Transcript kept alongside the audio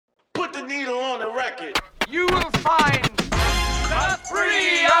Put the needle on the record. You will find the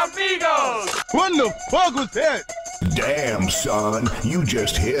three amigos. What the fuck was that? Damn, son, you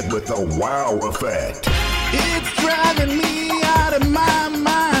just hit with the wow effect. It's driving me out of my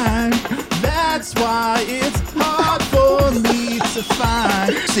mind. That's why it's hard for me to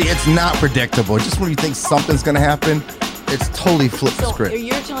find. See, it's not predictable. Just when you think something's gonna happen, it's totally flipped the script.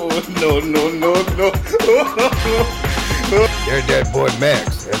 You're telling No. There's that boy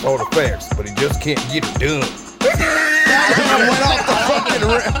Max. That's all the facts, but he just can't get it done. I went off the fucking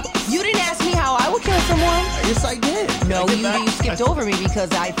rail. You didn't ask me how I would kill someone. Yes, I did. No, you skipped over me because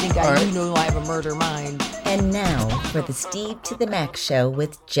I think you know I have a murder mind. And now for the Steve to the Max show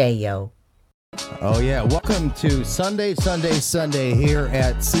with J.O. Oh, yeah. Welcome to Sunday here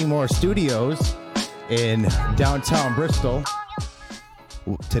at Seymour Studios in downtown Bristol.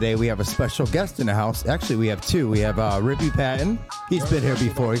 Today we have a special guest in the house. Actually, we have two. We have Rippy Patton. He's been here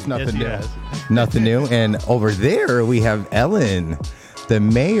before. He's nothing new. Nothing new. And over there we have Ellen, the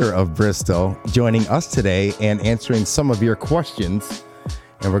mayor of Bristol, joining us today and answering some of your questions.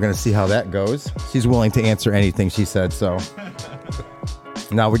 And we're going to see how that goes. She's willing to answer anything, she said. So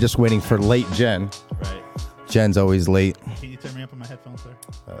now we're just waiting for late Jen. Right. Jen's always late. Can you turn me up on my headphones, sir?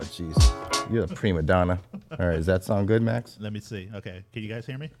 Oh, jeez. You're a prima donna. All right. Does that sound good, Max? Let me see. Okay. Can you guys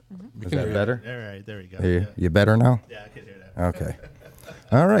hear me? Is that better? All right. There we go. You better now? Yeah, I can hear that. Okay.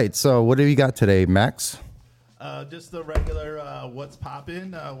 All right. So what have you got today, Max? Just the regular what's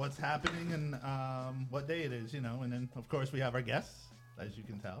popping, what's happening, and what day it is, And then, of course, we have our guests, as you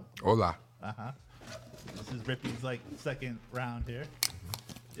can tell. Hola. This is Rippy's, second round here.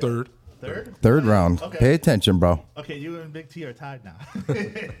 Third. Third round. Okay. Pay attention, bro. Okay, you and Big T are tied now.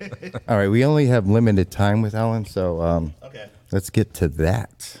 All right. We only have limited time with Ellen, so Okay. let's get to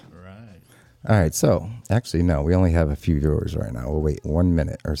that. Right. All right. So actually, no, we only have a few viewers right now. We'll wait 1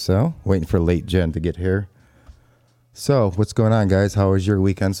 minute or so, waiting for late Jen to get here. So what's going on, guys? How was your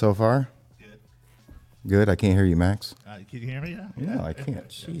weekend so far? Good. Good. I can't hear you, Max. Can you hear me now? No, I can't.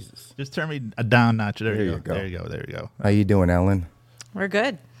 Jesus. Just turn me a down notch. There There you you go. go. There you go. How you doing, Ellen? We're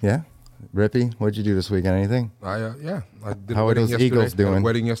good. Yeah. Rippy, what'd you do this weekend? Anything? I did How a are wedding those yesterday. Eagles doing? I had a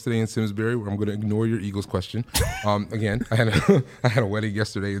wedding yesterday in Simsbury. Where I'm going to ignore your Eagles question. Again, I had a wedding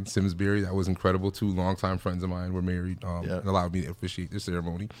yesterday in Simsbury. That was incredible. Two longtime friends of mine were married and allowed me to officiate the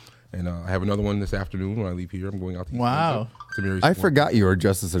ceremony. And I have another one this afternoon when I leave here. I'm going out to Wow. to marry. I forgot you were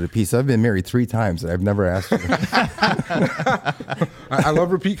justice of the peace. I've been married 3 times, and I've never asked you. I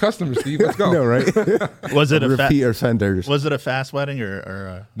love repeat customers, Steve. Let's go. No, right? Was it a repeat offenders? Was it a fast wedding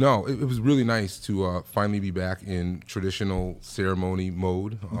or No, it was really nice to finally be back in traditional ceremony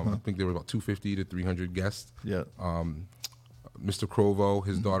mode. I think there were about 250 to 300 guests. Yeah. Mr. Crovo,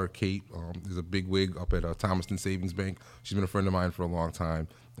 his daughter Kate, is a big wig up at Thomaston Savings Bank. She's been a friend of mine for a long time,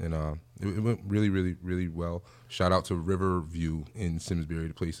 and it went really, really, really well. Shout out to Riverview in Simsbury.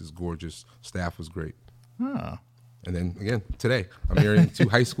 The place is gorgeous. Staff was great. Oh. And then again today, I'm marrying 2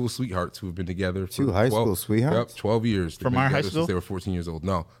 high school sweethearts who have been together for 2 high school sweethearts? Yep, 12 years. They've From been our high together school? since they were 14 years old.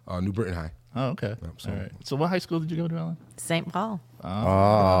 No, New Britain High. Oh, okay. so- All right. So what high school did you go to, Ellen? St. Paul.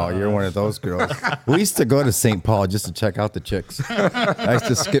 Oh, you're one of those girls. We used to go to St. Paul just to check out the chicks. I used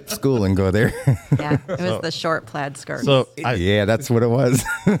to skip school and go there. Yeah, it was the short plaid skirt. So Yeah, that's what it was.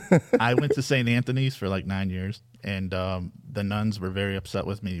 I went to St. Anthony's for 9 years, and the nuns were very upset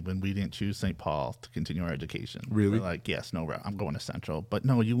with me when we didn't choose St. Paul to continue our education. Really? They're like, yes, no, I'm going to Central, but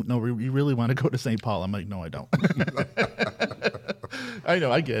no, you really want to go to St. Paul? I'm like, no, I don't. I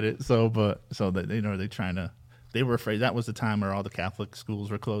know, I get it. So that they're trying to. They were afraid that was the time where all the Catholic schools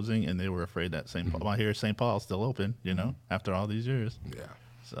were closing, and they were afraid that St. Paul. Well, here St. Paul's still open, after all these years. Yeah.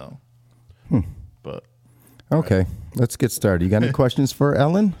 So, but Okay, let's get started. You got any questions for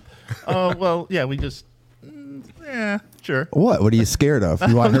Ellen? oh well, yeah, we just yeah, sure. What? What are you scared of?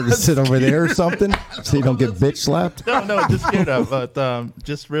 You want her to sit over there or something so you don't get bitch slapped? No, just scared of. But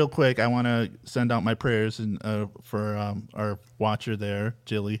just real quick, I want to send out my prayers for our watcher there,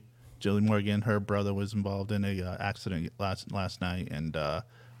 Jilly Morgan. Her brother was involved in a accident last night, and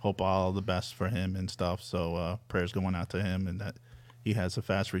hope all the best for him and stuff. So prayers going out to him, and that he has a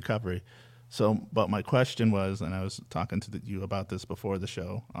fast recovery. So, but my question was, and I was talking to you about this before the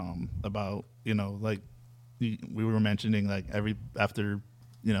show, about we were mentioning after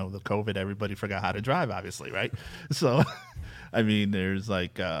the COVID, everybody forgot how to drive, obviously, right? So, I mean, there's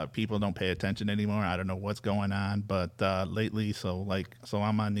people don't pay attention anymore. I don't know what's going on, but lately, so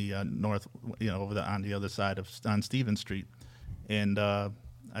I'm on the north, on the other side on Stevens Street, and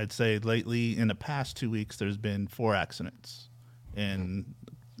I'd say lately, in the past 2 weeks, there's been 4 accidents, and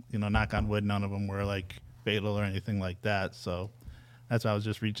knock on wood, none of them were fatal or anything like that. So, That's why I was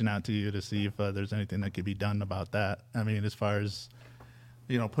just reaching out to you to see if there's anything that could be done about that. I mean, as far as,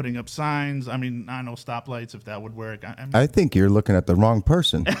 putting up signs. I mean, I know stoplights, if that would work. I think you're looking at the wrong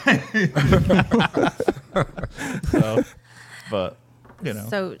person.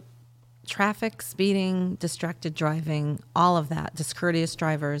 So traffic, speeding, distracted driving, all of that, discourteous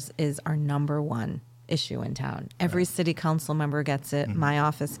drivers is our number one issue in town. Every city council member gets it. My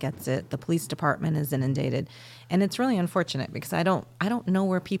office gets it. The police department is inundated. And it's really unfortunate because I don't know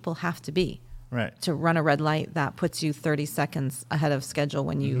where people have to be to run a red light that puts you 30 seconds ahead of schedule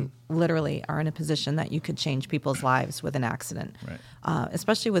when you literally are in a position that you could change people's lives with an accident.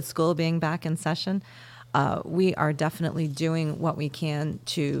 Especially with school being back in session. We are definitely doing what we can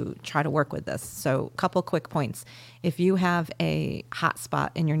to try to work with this. So a couple quick points. If you have a hot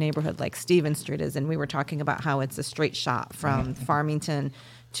spot in your neighborhood like Stevens Street is, and we were talking about how it's a straight shot from Farmington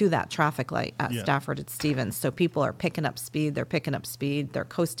to that traffic light at Stafford at Stevens. So people are picking up speed, they're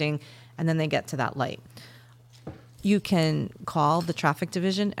coasting, and then they get to that light. You can call the traffic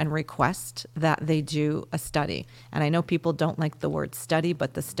division and request that they do a study. And I know people don't like the word study,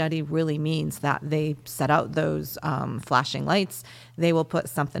 but the study really means that they set out those flashing lights. They will put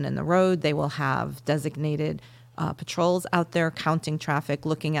something in the road. They will have designated patrols out there counting traffic,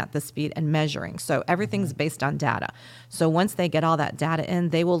 looking at the speed and measuring. So everything's based on data. So once they get all that data in,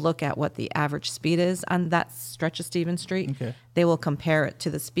 they will look at what the average speed is on that stretch of Stevens Street. They will compare it to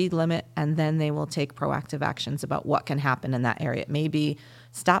the speed limit, and then they will take proactive actions about what can happen in that area. It may be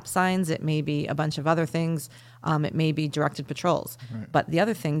stop signs. It may be a bunch of other things. It may be directed patrols. But the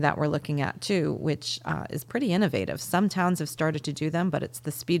other thing that we're looking at, too, which is pretty innovative, some towns have started to do them, but it's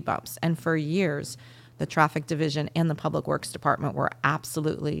the speed bumps. And for years, the traffic division and the public works department were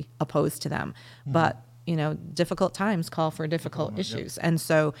absolutely opposed to them. But, difficult times call for difficult issues. And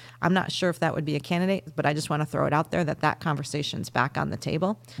so I'm not sure if that would be a candidate, but I just want to throw it out there that conversation's back on the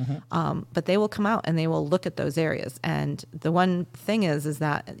table. But they will come out and they will look at those areas. And the one thing is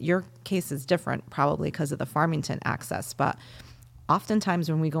that your case is different probably because of the Farmington access. But oftentimes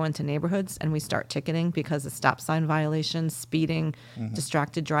when we go into neighborhoods and we start ticketing because of stop sign violations, speeding,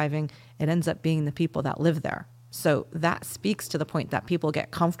 distracted driving, it ends up being the people that live there. So that speaks to the point that people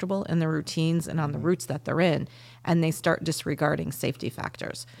get comfortable in their routines and on the routes that they're in, and they start disregarding safety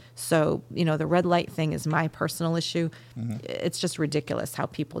factors. So, the red light thing is my personal issue. It's just ridiculous how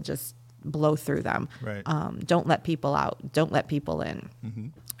people just blow through them. Don't let people out. Don't let people in.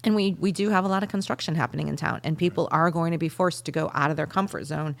 And we do have a lot of construction happening in town, and people are going to be forced to go out of their comfort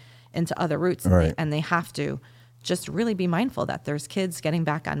zone into other routes, and they have to just really be mindful that there's kids getting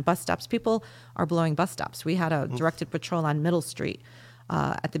back on bus stops. People are blowing bus stops. We had a directed patrol on Middle Street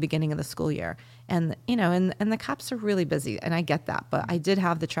at the beginning of the school year, and and the cops are really busy, and I get that, but I did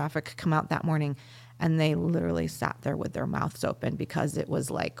have the traffic come out that morning, and they literally sat there with their mouths open because it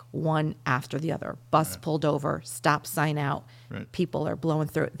was like one after the other. Bus pulled over, stop sign out, people are blowing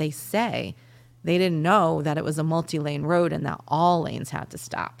through it. They say they didn't know that it was a multi-lane road and that all lanes had to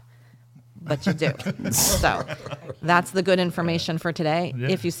stop. But you do. So that's the good information for today.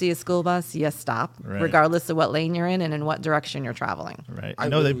 If you see a school bus, you stop, regardless of what lane you're in and in what direction you're traveling. I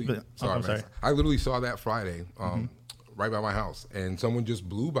know I literally saw that Friday right by my house, and someone just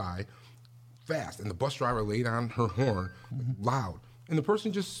blew by fast, and the bus driver laid on her horn loud, and the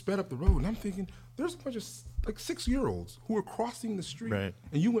person just sped up the road, and I'm thinking, there's a bunch of 6-year-olds who are crossing the street,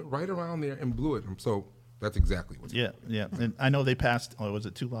 and you went right around there and blew it. So that's exactly what's happening. And I know they passed, was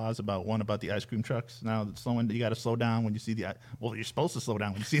it 2 laws one about the ice cream trucks? Now you got to slow down when you see you're supposed to slow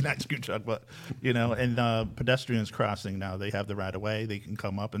down when you see an ice cream truck, but and pedestrians crossing now, they have the right of way. They can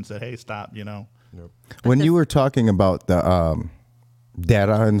come up and say, hey, stop, When you were talking about the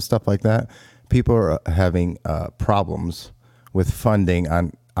data and stuff like that, people are having problems with funding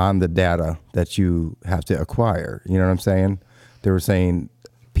on the data that you have to acquire. You know what I'm saying?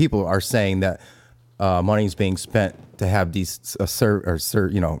 People are saying that money is being spent to have these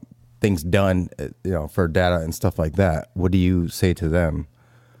things done, for data and stuff like that. What do you say to them?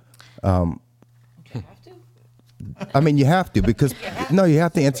 I mean, you have to because you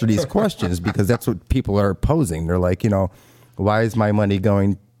have to answer these questions because that's what people are posing. They're like, why is my money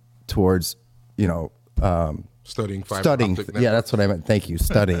going towards, studying fiber optic networks? Yeah, that's what I meant. Thank you.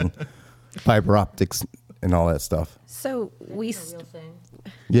 Studying fiber optics and all that stuff. So we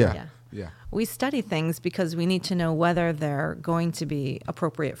we study things because we need to know whether they're going to be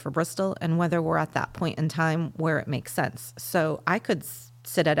appropriate for Bristol and whether we're at that point in time where it makes sense. So I could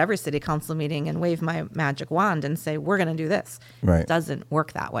sit at every city council meeting and wave my magic wand and say, we're going to do this. Right. It doesn't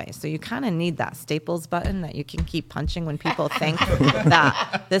work that way. So you kind of need that Staples button that you can keep punching when people think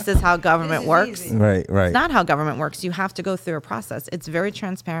that this is how government works. Right, right. It's not how government works. You have to go through a process. It's very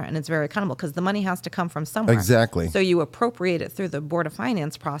transparent and it's very accountable because the money has to come from somewhere. Exactly. So you appropriate it through the Board of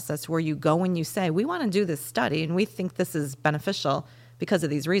Finance process where you go and you say, we want to do this study and we think this is beneficial because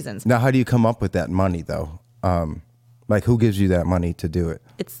of these reasons. Now, how do you come up with that money, though? Like, who gives you that money to do it?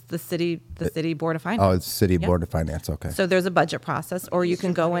 It's the city Board of Finance. Oh, it's City Yep. Board of Finance. Okay. So there's a budget process, or you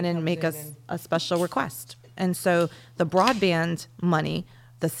can go in and make a special request. And so the broadband money,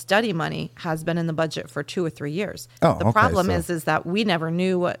 the study money, has been in the budget for 2 or 3 years. Oh, the okay, problem so- is that we never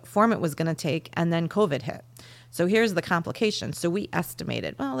knew what form it was going to take, and then COVID hit. So here's the complication. So we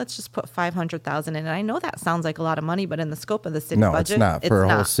estimated, well, let's just put 500,000 in. And I know that sounds like a lot of money, but in the scope of the city No, budget, it's not for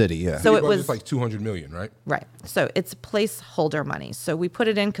a whole city, yeah. So it Budget's was like 200 million, right? Right. So it's placeholder money. So we put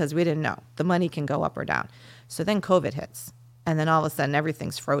it in because we didn't know. The money can go up or down. So then COVID hits. And then all of a sudden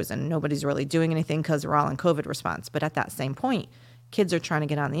everything's frozen. Nobody's really doing anything because we're all in COVID response. But at that same point, kids are trying to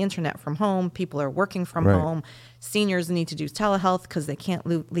get on the internet from home. People are working from Right. home. Seniors need to do telehealth because they can't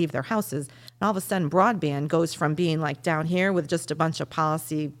leave their houses. And all of a sudden, broadband goes from being like down here with just a bunch of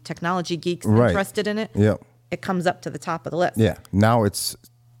policy technology geeks Right. interested in it. Yep. It comes up to the top of the list. Yeah. Now it's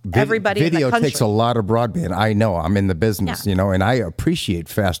Everybody in the video country. takes a lot of broadband. I know. I'm in the business, Yeah. you know, and I appreciate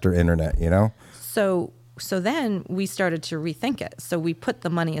faster internet, you know. So then we started to rethink it. So we put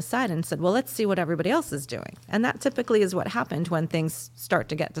the money aside and said, well, let's see what everybody else is doing. And that typically is what happened when things start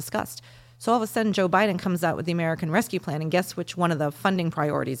to get discussed. So all of a sudden, Joe Biden comes out with the American Rescue Plan, and guess which one of the funding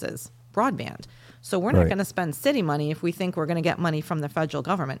priorities is? Broadband. So we're not Right. going to spend city money if we think we're going to get money from the federal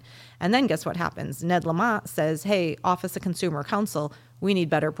government. And then guess what happens? Ned Lamont says, hey, Office of Consumer Counsel, we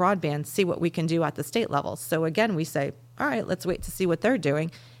need better broadband, see what we can do at the state level. So again, we say, all right, let's wait to see what they're doing.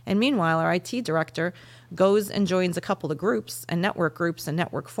 And meanwhile, our IT director goes and joins a couple of groups and network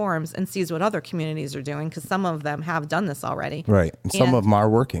forums and sees what other communities are doing because some of them have done this already. Right. And some of them are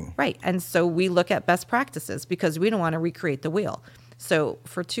working. Right. And so we look at best practices because we don't want to recreate the wheel. So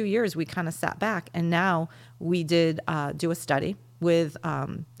for 2 years, we kind of sat back, and now we did do a study with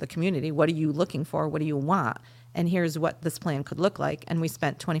the community. What are you looking for? What do you want? And here's what this plan could look like. And we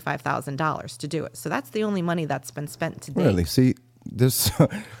spent $25,000 to do it. So that's the only money that's been spent to date. Really? See, this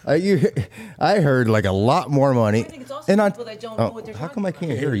I heard like a lot more money. I think it's also people that don't know what they're how talking come I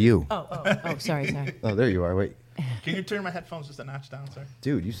can't hear you? Oh, sorry. Oh, there you are. Wait, Can you turn my headphones just a notch down, sir?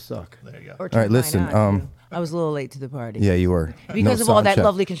 dude, you suck. There you go. Or All right, turn mine listen. on, too. I was a little late to the party. Yeah, you were. Because No of all sound that check.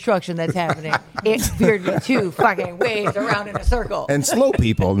 lovely construction that's happening, it veered me 2 fucking ways around in a circle. And slow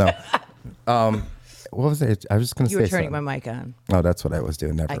people. No. What was it? I was just going to You say were turning something. my mic on. Oh, that's what I was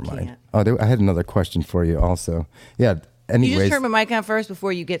doing. Never I mind. can't. Oh, I had another question for you also. Yeah. You Anyways, just turn my mic on first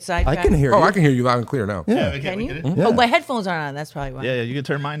before you get I sidetracked? can hear Oh, you. I can hear you loud and clear now. Yeah. Can we you? get it? Yeah. Oh, my headphones aren't on. That's probably why. Yeah, you can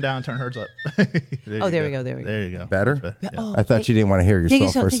turn mine down, turn hers up. Oh, there we go. There you go. Better? Much Yeah. Oh, I thought you didn't want to hear Thank you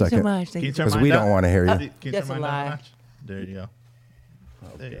yourself for a thank you so second. much. Thank Can you you so turn Because mine we down? don't want to hear you. Can you That's turn a mine down lie. notch? There you go.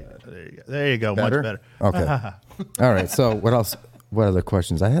 There you go. There you go. Better? Much better. Okay. All right. So what else? What other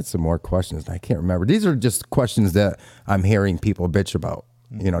questions? I had some more questions. And I can't remember. These are just questions that I'm hearing people bitch about.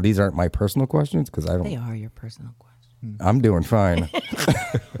 You know, these aren't my personal questions because I They don't. are your personal questions. I'm doing fine.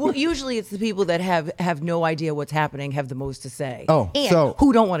 Well, usually it's the people that have no idea what's happening have the most to say. Oh, and so-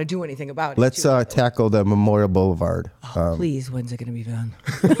 who don't want to do anything about it. Let's too. tackle the Memorial Boulevard. Please, when's it going to be done?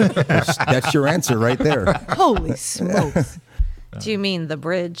 That's your answer right there. Holy smokes! Do you mean the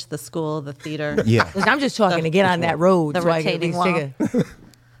bridge, the school, the theater? Yeah. Listen, I'm just talking to get on that road the so I can at retaining least take a.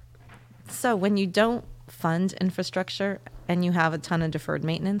 So when you don't fund infrastructure and you have a ton of deferred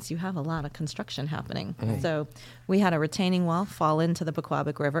maintenance, you have a lot of construction happening. So we had a retaining wall fall into the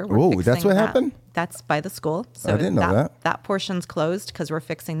Pequabic River. We're Ooh, that's fixing what that. happened? That's by the school. So I didn't know that. That portion's closed because we're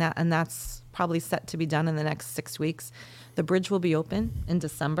fixing that, and that's probably set to be done in the next 6 weeks. The bridge will be open in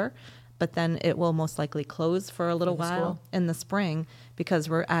December, but then it will most likely close for a little the while school? in the spring because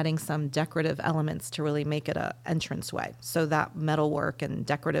we're adding some decorative elements to really make it a entranceway. So that metalwork and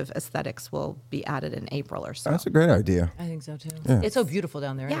decorative aesthetics will be added in April or so. That's a great idea. I think so too. Yeah. It's so beautiful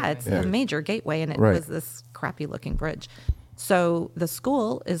down there. Yeah, anyway. it's a major gateway, and it Right. was this crappy looking bridge. So the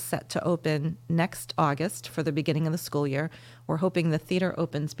school is set to open next August for the beginning of the school year. We're hoping the theater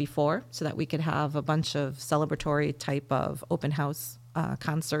opens before so that we could have a bunch of celebratory type of open house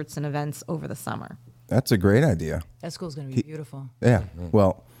concerts and events over the summer. That's a great idea. That school's going to be beautiful. Yeah.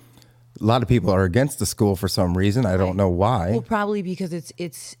 Well, a lot of people are against the school for some reason. I don't know why. Well, probably because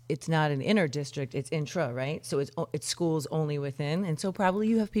it's not an inner district; it's intra, right? So it's schools only within, and so probably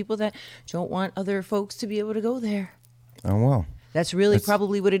you have people that don't want other folks to be able to go there. Oh, well. That's really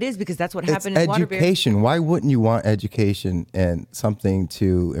probably what it is, because that's what It's happened in Waterbury. education. Why wouldn't you want education and something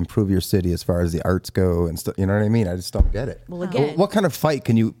to improve your city as far as the arts go and stuff? You know what I mean? I just don't get it. Well, again- what kind of fight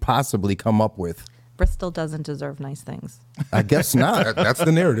can you possibly come up with? Bristol doesn't deserve nice things. I guess not. That's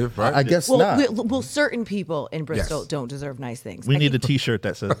the narrative, right? I guess Well, not. well, certain people in Bristol Yes. don't deserve nice things. We I need a think- T-shirt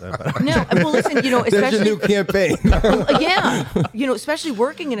that says that. No, well, listen, There's your especially new campaign. yeah, especially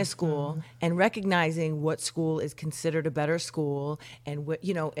working in a school and recognizing what school is considered a better school, and what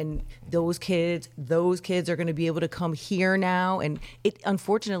and those kids are going to be able to come here now, and it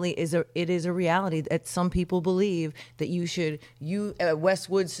unfortunately is a reality that some people believe that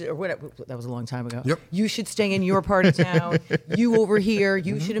Westwoods or whatever, that was a long time ago. Yep. You should stay in your part of town. You over here,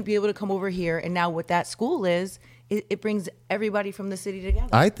 you shouldn't be able to come over here. And now what that school is, it brings everybody from the city together.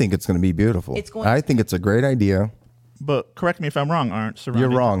 I think it's going to be beautiful. I think it's a great idea. But correct me if I'm wrong. Aren't surrounding?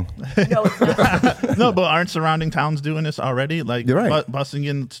 You're wrong. No, it's not. No, but aren't surrounding towns doing this already? Like You're right. busing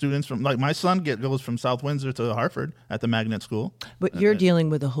in students from, like my son goes from South Windsor to Hartford at the Magnet School. But you're dealing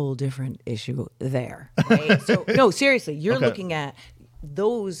with a whole different issue there, right? So no, seriously, you're Okay. looking at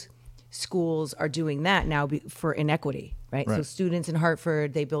those schools are doing that now for inequity, right? So Right. students in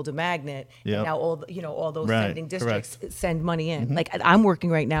Hartford, they build a magnet, Yep. and now all those Right, sending districts correct. send money in. Like I'm working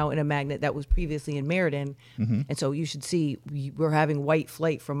right now in a magnet that was previously in Meriden, and so you should see we're having white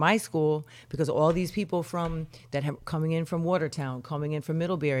flight from my school because all these people coming in from Watertown, coming in from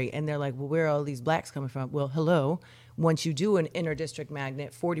Middlebury, and they're like, well, where are all these blacks coming from? Well, hello. Once you do an inter-district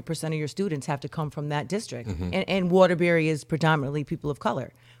magnet, 40% of your students have to come from that district, and Waterbury is predominantly people of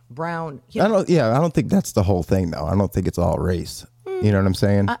color, brown. I don't think that's the whole thing, though. I don't think it's all race. You know what I'm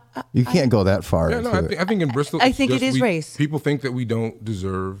saying? You can't go that far. Yeah, no, into it. I think in Bristol, I it's think it just is race. People think that we don't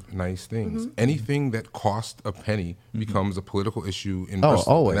deserve nice things. Anything that costs a penny becomes a political issue in Oh,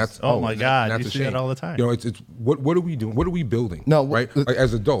 Bristol. always. And that's, Oh, my God, and you that's a see it shame. all the time. It's what are we doing? What are we building? No, right? Like,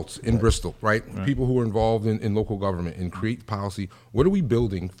 as adults in Bristol, right? People who are involved in local government and create policy. What are we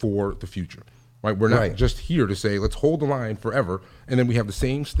building for the future? Right? We're not Right. just here to say let's hold the line forever, and then we have the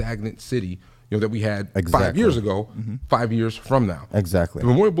same stagnant city. That we had 5 Exactly. years ago, 5 years from now. Exactly. The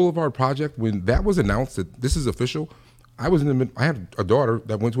Memorial Boulevard project, when that was announced that this is official, I had a daughter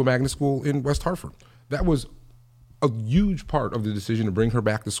that went to a magnet school in West Hartford. That was a huge part of the decision to bring her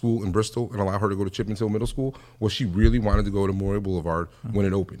back to school in Bristol and allow her to go to Chipman Hill Middle School was she really wanted to go to Memorial Boulevard when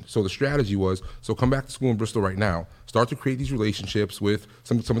it opened. So the strategy was, come back to school in Bristol right now, start to create these relationships with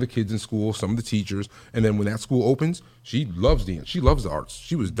some of the kids in school, some of the teachers, and then when that school opens, she loves the arts.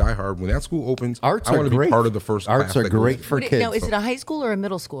 She was diehard. When that school opens, Arts I are want to be great. part of the first Arts class are that goes great in. for kids. Now, is it a high school or a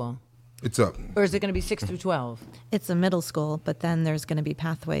middle school, It's up. or is it going to be 6 through 12? It's a middle school, but then there's going to be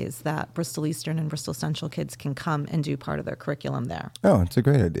pathways that Bristol Eastern and Bristol Central kids can come and do part of their curriculum there. Oh, it's a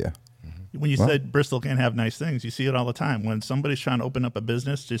great idea. When you said Bristol can't have nice things, you see it all the time. When somebody's trying to open up a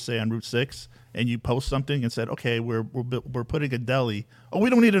business, just say on Route 6, and you post something and said, "Okay, we're putting a deli. Oh, we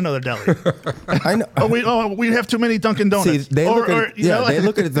don't need another deli. I know. we have too many Dunkin' Donuts." See, they look at they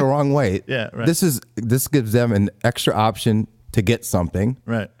look at it the wrong way. Yeah, right. This gives them an extra option to get something.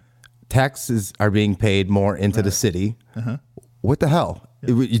 Right. Taxes are being paid more into the city. What the hell?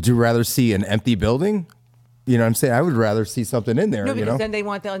 Would you rather see an empty building? You know what I'm saying? I would rather see something in there. No, you because know? then they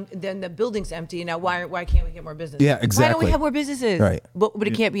want then the building's empty. Now, why can't we get more business? Yeah, Why don't exactly. we have more businesses? Right. But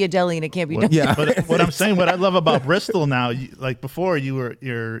it can't be a deli and it can't be. Yeah. But what I'm saying, what I love about Bristol now, like before, your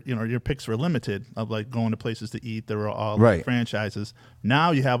picks were limited of like going to places to eat. There were all Right. franchises.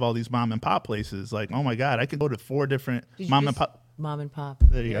 Now you have all these mom and pop places. Like, oh my God, I could go to 4 different Did you mom just- and pop. Mom and pop.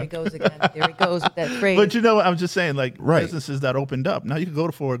 There you There go. he goes again. There he goes with that phrase. But you know, I'm just saying, like Right. businesses that opened up. Now you can go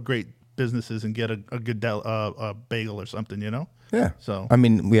to 4 great businesses and get a good a bagel or something. You know. Yeah. So I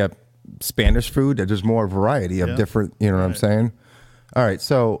mean, we have Spanish food. There's more variety of Yeah. different. You know what I'm saying? All right.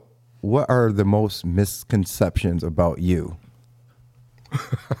 So, what are the most misconceptions about you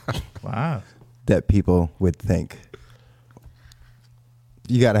wow. that people would think?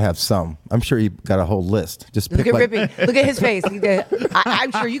 You got to have some. I'm sure you got a whole list. Just Look pick at like, Rippy. Look at his face.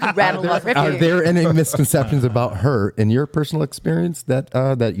 I'm sure you could rattle off Are Rippy. there any misconceptions about her in your personal experience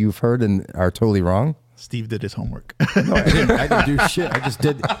that you've heard and are totally wrong? Steve did his homework. No, I didn't do shit. I just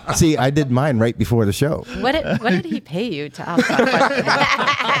did. See, I did mine right before the show. What did he pay you to ask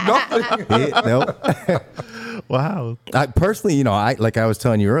that question? Nope. Wow. I personally, like I was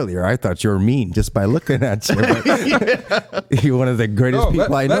telling you earlier, I thought you were mean just by looking at you. But you're one of the greatest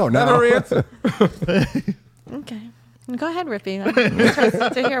people I know now. Let her answer. Okay. Go ahead, Rippy. I'm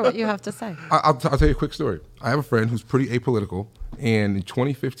interested to hear what you have to say. I'll tell you a quick story. I have a friend who's pretty apolitical, and in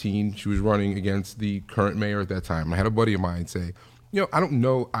 2015, she was running against the current mayor at that time. I had a buddy of mine say, I don't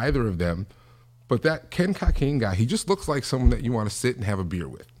know either of them, but that Ken Cockane guy, he just looks like someone that you want to sit and have a beer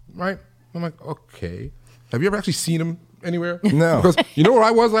with, right? I'm like, okay. Have you ever actually seen him anywhere? No. Because you know where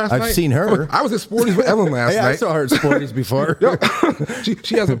I was last night? I've seen her. I was at Sporties with Ellen last Yeah, night. I saw her at Sporties before.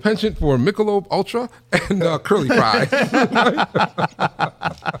 she has a penchant for Michelob Ultra and curly fries.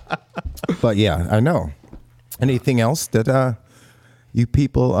 But yeah, I know. Anything else that you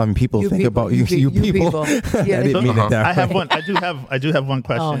people think about you people? Yeah, I didn't mean it that I have way. one. I do have one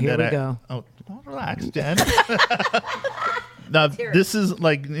question. Oh, here that we go. Oh, relax, Jen. Now, this is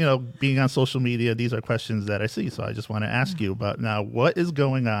like, being on social media, these are questions that I see. So I just want to ask you about now, what is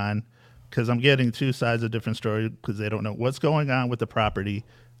going on? Because I'm getting two sides of different story because they don't know what's going on with the property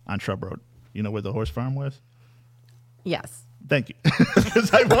on Shrub Road. You know where the horse farm was? Yes. Thank you.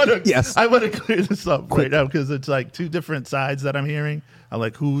 Because I want to Yes. clear this up right now because it's like two different sides that I'm hearing. I'm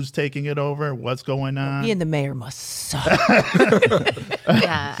like, who's taking it over? What's going on? He and the mayor must suck.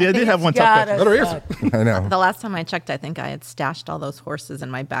 Yeah. See, I did have one tough Gotta question. Let her answer. I know. The last time I checked, I think I had stashed all those horses in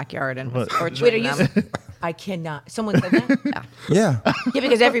my backyard and was What? torturing Wait, are them. you? I cannot. Someone said that? Yeah. Yeah,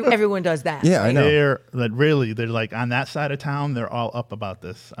 because everyone does that. Yeah, I know. They're like on that side of town. They're all up about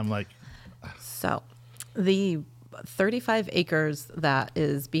this. I'm like, So, the 35 acres that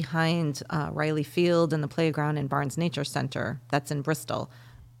is behind Riley Field and the playground and Barnes Nature Center, that's in Bristol,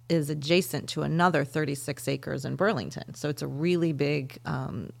 is adjacent to another 36 acres in Burlington. So it's a really big,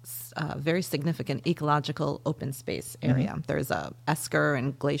 very significant ecological open space area. There's a esker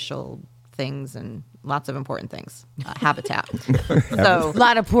and glacial things and lots of important things, habitat. So A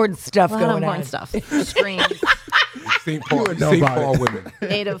lot of important stuff a lot of going important on. stuff, streams. St. Paul, would know St. about Paul it. women.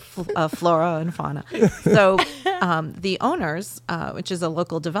 Native flora and fauna. So the owners, which is a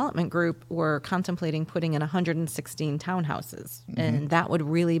local development group, were contemplating putting in 116 townhouses, and that would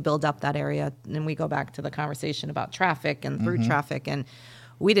really build up that area. And we go back to the conversation about traffic and through traffic, and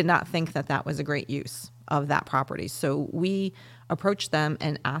we did not think that that was a great use of that property. So we approached them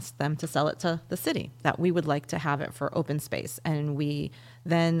and asked them to sell it to the city, that we would like to have it for open space. And we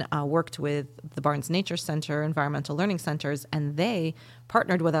then worked with the Barnes Nature Center, Environmental Learning Centers, and they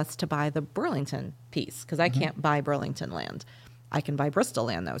partnered with us to buy the Burlington piece, because I can't buy Burlington land. I can buy Bristol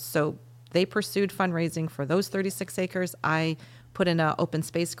land, though. So they pursued fundraising for those 36 acres. I put in an open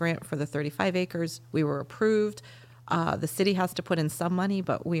space grant for the 35 acres. We were approved. The city has to put in some money,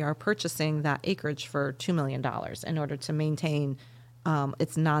 but we are purchasing that acreage for $2 million in order to maintain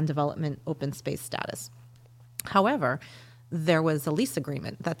its non-development open space status. However, there was a lease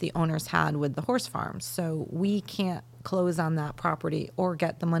agreement that the owners had with the horse farm, so we can't close on that property or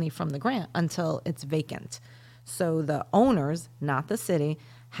get the money from the grant until it's vacant. So the owners, not the city,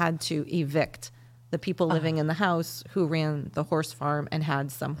 had to evict the people living in the house who ran the horse farm and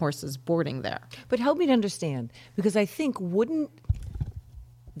had some horses boarding there. But help me to understand, because I think wouldn't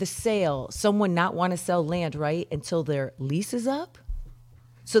the sale, someone not want to sell land, right, until their lease is up?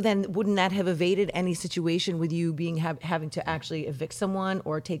 So then wouldn't that have evaded any situation with you being having to actually evict someone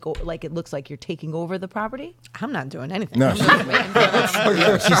or take like it looks like you're taking over the property? I'm not doing anything. No. I'm just waiting for them.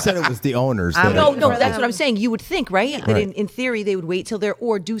 Yeah, she said it was the owners. that- No, for that's them. what I'm saying. You would think, right? That Right. in theory they would wait till they're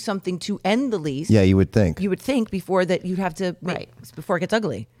or do something to end the lease. Yeah, you would think. You would think before that you'd have to Right. before it gets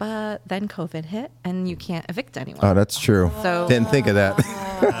ugly. But then COVID hit and you can't evict anyone. Oh, that's true. So- Didn't think of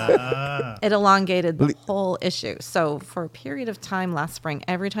that. It elongated the whole issue. So for a period of time last spring,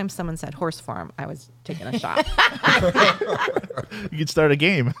 every time someone said horse farm, I was taking a shot. you could start a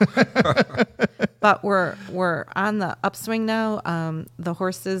game. But we're on the upswing now. The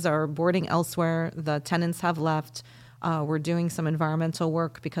horses are boarding elsewhere. The tenants have left. We're doing some environmental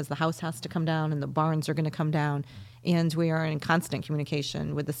work because the house has to come down and the barns are going to come down. And we are in constant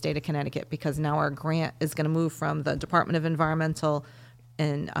communication with the state of Connecticut because now our grant is going to move from the Department of Environmental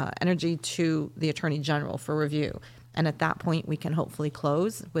and Energy to the Attorney General for review. And at that point, we can hopefully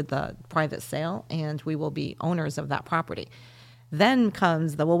close with the private sale and we will be owners of that property. Then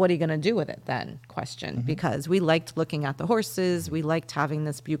comes the, well, what are you going to do with it then question? Because we liked looking at the horses. We liked having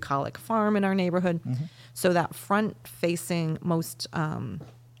this bucolic farm in our neighborhood. So that front-facing most,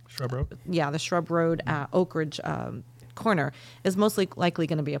 Shrub Road. the Shrub Road, Oak Ridge corner is mostly likely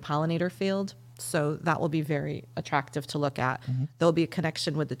going to be a pollinator field. So that will be very attractive to look at. There'll be a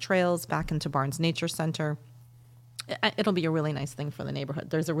connection with the trails back into Barnes Nature Center. It'll be a really nice thing for the neighborhood.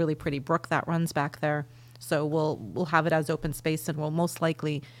 There's a really pretty brook that runs back there. So we'll have it as open space and we'll most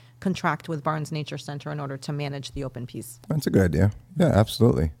likely contract with Barnes Nature Center in order to manage the open piece. That's a good idea. Yeah,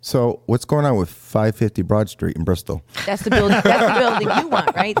 absolutely. So what's going on with 550 Broad Street in Bristol? That's the building. That's the building you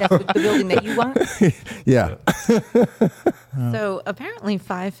want, right? That's the building that you want. Yeah. So apparently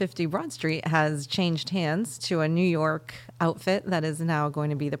 550 Broad Street has changed hands to a New York outfit that is now going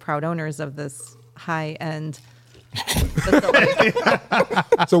to be the proud owners of this high-end facility.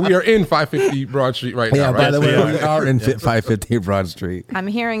 So we are in 550 Broad Street right Yeah, now, right? by the way, we we are. are in 550 Broad Street. I'm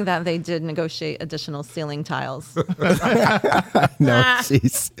hearing that they did negotiate additional ceiling tiles. No,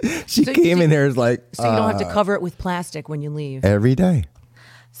 she came in there is like So you don't have to cover it with plastic when you leave. every day.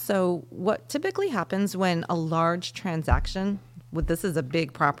 So what typically happens when a large transaction, this is a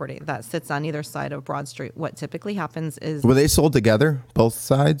big property that sits on either side of Broad Street, what typically happens is, Were they sold together, both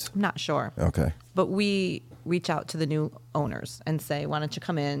sides? I'm not sure, Okay. but we reach out to the new owners and say, why don't you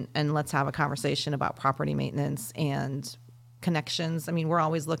come in and let's have a conversation about property maintenance and connections. I mean, we're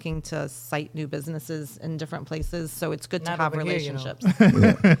always looking to site new businesses in different places, so it's good to Not have over here, you know.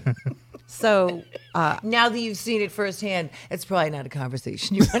 relationships. So Now that you've seen it firsthand, it's probably not a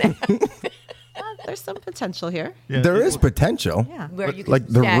conversation you want to have. there's some potential here. There is potential. Yeah. Where you can Like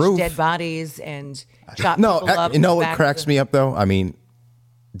the stash roof. dead bodies and chop No, people up. you know in the what back cracks of me up though? I mean,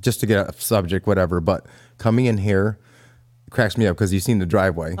 just to get a subject, whatever, but coming in here cracks me up because you've seen the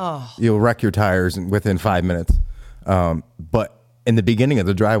driveway. Oh. You'll wreck your tires within 5 minutes. But in the beginning of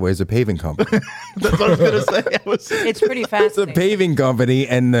the driveway is a paving company. That's what I was gonna say. It's pretty It's a fascinating. paving company,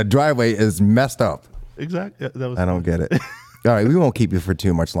 and the driveway is messed up. Exactly. Yeah, that was. I don't get it. All right, we won't keep you for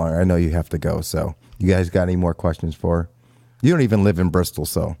too much longer. I know you have to go. So, you guys got any more questions for her? You don't even live in Bristol,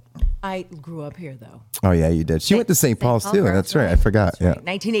 so. I grew up here, though. Oh yeah, you did. She went to St. Paul's too. Paul, That's right. I forgot. That's right.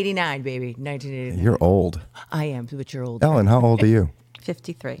 Yeah. 1989, baby. 1989. You're old. I am, but you're old. Ellen, how old are you?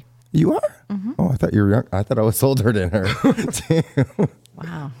 53. You are? Oh, I thought you were young. I thought I was older than her.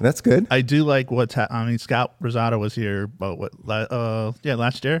 Wow. That's good. I do like what's I mean, Scout Rosado was here about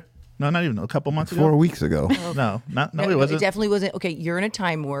last year. No, not even a couple months ago. 4 weeks ago. No, No, it wasn't. It definitely wasn't. Okay, you're in a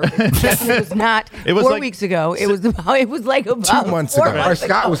time warp. It definitely was not It was 4 like- weeks ago. It was like about 2 months 4 ago. All right, months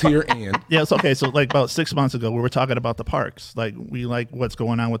Scott ago. was here, and Yeah, it's okay. So like about 6 months ago, we were talking about the parks. Like we like what's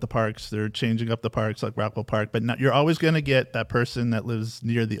going on with the parks. They're changing up the parks, like Rockwell Park. But not, you're always going to get that person that lives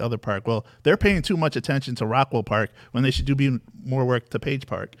near the other park. Well, they're paying too much attention to Rockwell Park when they should be more work to Page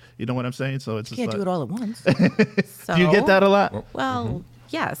Park. You know what I'm saying? So it's You just can't do it all at once. So, Do you get that a lot? Well,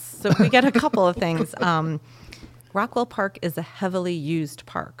 yes. So we get a couple of things. Rockwell Park is a heavily used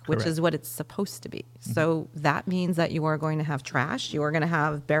park, which is what it's supposed to be. So that means that you are going to have trash. You are going to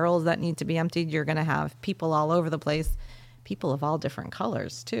have barrels that need to be emptied. You're going to have people all over the place, people of all different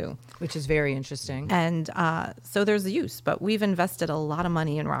colors, too. Which is very interesting. And so there's the use, but we've invested a lot of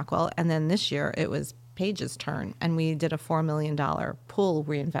money in Rockwell. And then this year it was Paige's turn, and we did a $4 million pool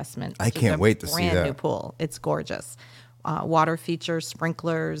reinvestment. I which is can't a wait to see brand that. new pool. It's gorgeous. Water features,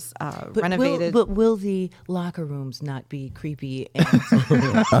 sprinklers, But renovated. will the locker rooms not be creepy and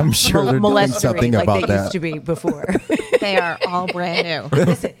I'm sure they're doing molesting something like about they used that. to be before? They are all brand new.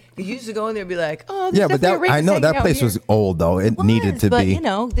 Listen, you used to go in there and be like, oh, Yeah, but that I know that place was old though. It needed to but, be. you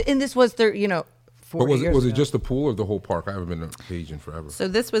know, and this was 40 but was years it ago. just the pool or the whole park? I haven't been to Page in forever. So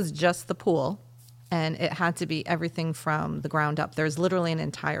this was just the pool, and it had to be everything from the ground up. There's literally an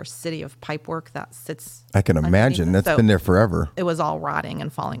entire city of pipework that sits. I can underneath imagine it. that's So been there forever. It was all rotting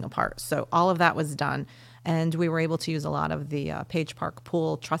and falling apart. So all of that was done. And we were able to use a lot of the Page Park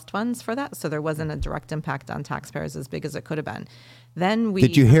pool trust funds for that. So there wasn't a direct impact on taxpayers as big as it could have been. Then we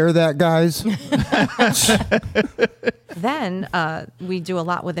Did you hear that, guys? Then we do a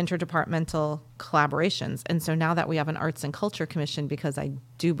lot with interdepartmental collaborations. And so now that we have an Arts and Culture Commission, because I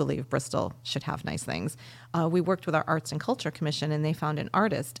do believe Bristol should have nice things, we worked with our Arts and Culture Commission, and they found an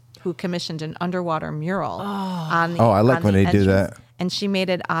artist who commissioned an underwater mural on the Oh, I like on when the they do entrance. that. And she made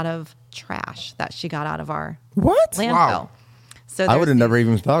it out of trash that she got out of our What? landfill. Wow. So I there's would have these- never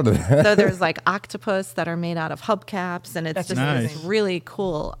even thought of that. so there's like octopus that are made out of hubcaps, and it's That's just nice. this really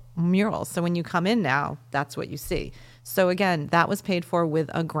cool mural. So when you come in now, that's what you see. So again, that was paid for with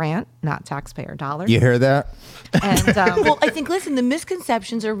a grant, not taxpayer dollars. You hear that? And Well, I think listen, the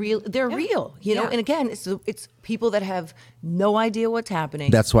misconceptions are real. They're real, you know. Yeah. And again, it's people that have no idea what's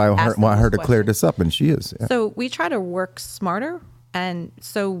happening. That's why I Ask them want her this to clear question. this up, and she is. Yeah. so we try to work smarter. And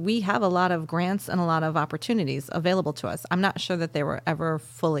so we have a lot of grants and a lot of opportunities available to us. I'm not sure that they were ever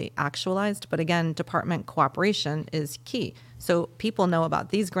fully actualized, but again, department cooperation is key. So people know about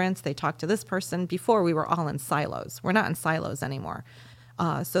these grants, they talk to this person. Before, we were all in silos. We're not in silos anymore.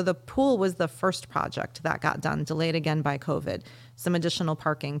 So the pool was the first project that got done, delayed again by COVID, some additional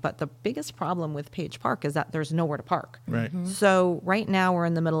parking. But the biggest problem with Page Park is that there's nowhere to park. Right. So right now we're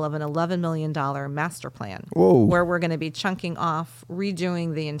in the middle of an $11 million master plan Whoa. where we're going to be chunking off,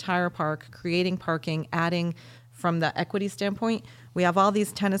 redoing the entire park, creating parking, adding from the equity standpoint. We have all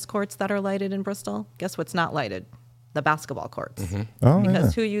these tennis courts that are lighted in Bristol. Guess what's not lighted? the basketball courts. Oh,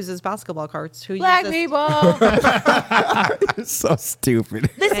 Because who uses basketball courts? Who Black uses people. It's so stupid.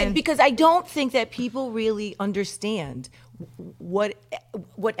 Listen, because I don't think that people really understand what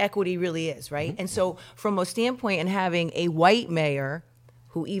equity really is, right? And so from a standpoint and having a white mayor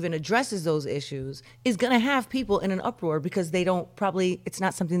who even addresses those issues is going to have people in an uproar because they don't it's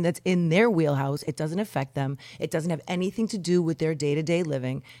not something that's in their wheelhouse. It doesn't affect them. It doesn't have anything to do with their day-to-day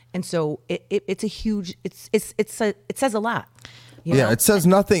living. And so it's a huge, it says a lot. You know? It says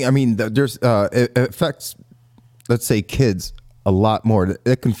nothing. I mean, there's it affects, let's say, kids a lot more.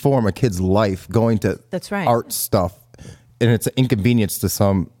 It can form a kid's life going to That's right. art stuff, and it's an inconvenience to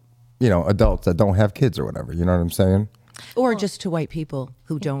some, adults that don't have kids or whatever. You know what I'm saying? Or just to white people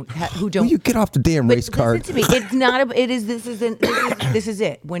who don't. Will you get off the damn race card? Listen to me. It's not. This is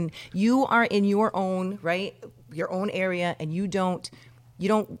it. When you are in your own your own area, and you don't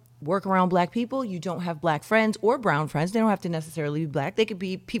work around black people. You don't have black friends or brown friends. They don't have to necessarily be black. They could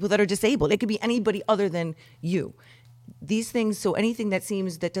be people that are disabled. It could be anybody other than you. These things, so anything that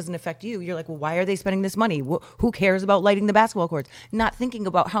doesn't affect you, you're like, well, why are they spending this money? Who cares about lighting the basketball courts? Not thinking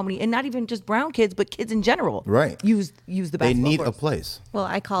about how many, and not even just brown kids, but kids in general, right? Use the basketball They need courts. a place. Well,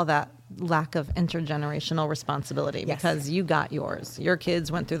 I call that lack of intergenerational responsibility because you got yours. Your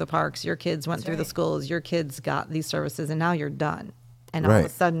kids went through the parks. Your kids went through the schools. Your kids got these services, and now you're done. And all of a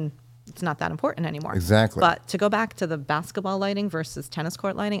sudden, it's not that important anymore. Exactly. But to go back to the basketball lighting versus tennis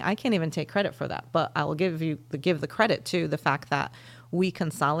court lighting, I can't even take credit for that. But I will give the credit to the fact that we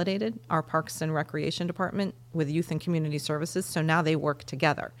consolidated our Parks and Recreation Department with Youth and Community Services, so now they work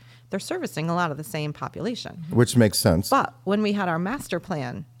together. They're servicing a lot of the same population. Which makes sense. But when we had our master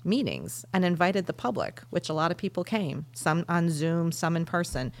plan meetings and invited the public, which a lot of people came, some on Zoom, some in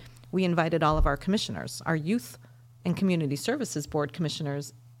person, we invited all of our commissioners. Our Youth and Community Services Board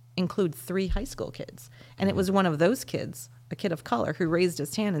commissioners include 3 high school kids. And it was one of those kids, a kid of color, who raised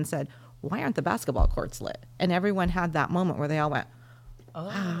his hand and said, why aren't the basketball courts lit? And everyone had that moment where they all went,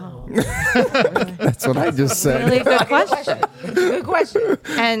 oh. That's what I just said. Really good question. Good question.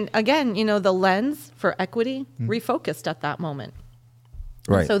 And again, the lens for equity refocused at that moment.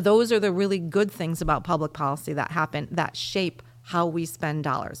 Right. So those are the really good things about public policy that happen, that shape how we spend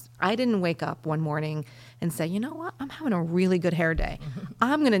dollars. I didn't wake up one morning and say, you know what, I'm having a really good hair day.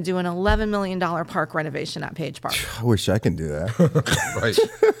 I'm going to do an $11 million park renovation at Page Park. I wish I can do that.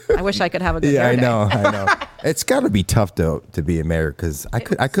 Right. I wish I could have a good hair day. I know. It's got to be tough to be a mayor because I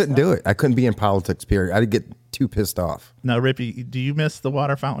couldn't do it. I couldn't be in politics, period. I'd get too pissed off. Now, Rippy, do you miss the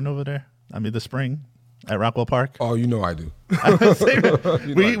water fountain over there? I mean, the spring at Rockwell Park? Oh, I do.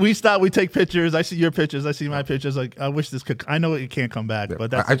 We stop, we take pictures. I see your pictures. I see my pictures. Like, I wish this could, I know it can't come back,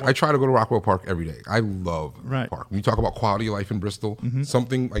 but that's. I try to go to Rockwell Park every day. I love the park. When you talk about quality of life in Bristol,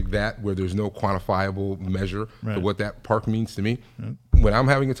 something like that where there's no quantifiable measure to what that park means to me. When I'm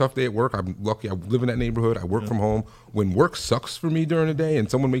having a tough day at work, I'm lucky. I live in that neighborhood. I work from home. When work sucks for me during the day and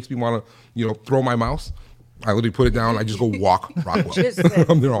someone makes me want to, throw my mouse, I literally put it down. I just go walk Rockwell.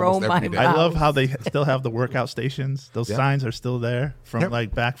 I'm there almost every day. I love how they still have the workout stations. Those signs are still there from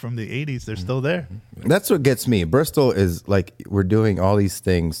back from the 80s. They're still there. That's what gets me. Bristol is like, we're doing all these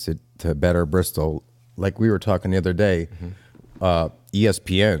things to better Bristol. Like we were talking the other day,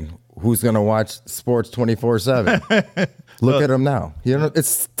 ESPN. Who's going to watch sports 24/7? Look at them now. It's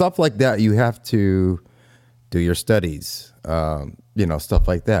stuff like that. You have to do your studies. Stuff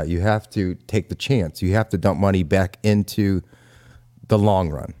like that. You have to take the chance. You have to dump money back into the long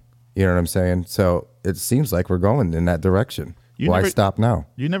run. You know what I'm saying? So it seems like we're going in that direction. Why stop now?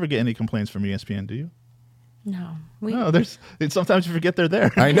 You never get any complaints from ESPN, do you? No. Sometimes you forget they're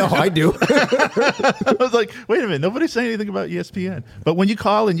there. I know, I do. I was like, wait a minute, nobody's saying anything about ESPN. But when you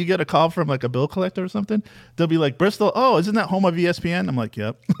call and you get a call from like a bill collector or something, they'll be like, Bristol, oh, isn't that home of ESPN? I'm like,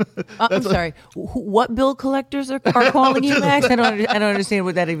 yep. I'm sorry. What bill collectors are calling you, Max? I don't understand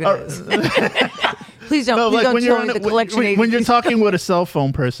what that even is. Please don't. Please don't tell me the collection agency. When you're talking with a cell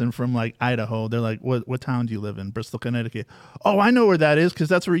phone person from like Idaho, they're like, "What town do you live in? Bristol, Connecticut." Oh, I know where that is because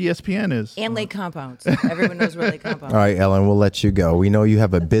that's where ESPN is. And Lake Compounds. Everyone knows where Lake Compounds. All right, Ellen, we'll let you go. We know you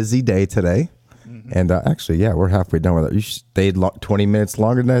have a busy day today. And actually, we're halfway done with it. You stayed 20 minutes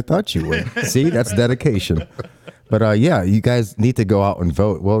longer than I thought you would. See, that's dedication. But you guys need to go out and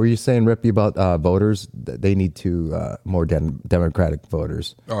vote. What were you saying, Rippy, about voters? They need to more Democratic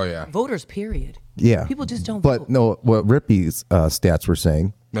voters. Oh, yeah. Voters, period. Yeah. People just don't But vote. no, what Rippy's stats were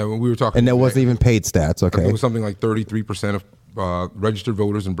saying. Now, when we were talking, and that wasn't even paid stats, okay? It was something like 33% of registered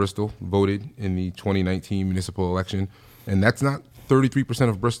voters in Bristol voted in the 2019 municipal election. And that's not 33%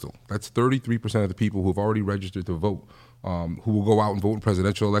 of Bristol. That's 33% of the people who have already registered to vote, who will go out and vote in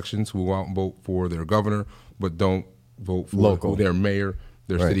presidential elections, who will go out and vote for their governor, but don't vote for Local. their mayor,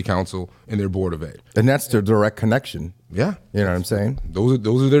 their Right. city council, and their board of ed. And that's their direct connection. Yeah, You know what I'm saying?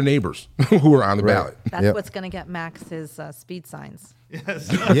 those are their neighbors who are on the Right. ballot. That's Yep. what's going to get Max his speed signs.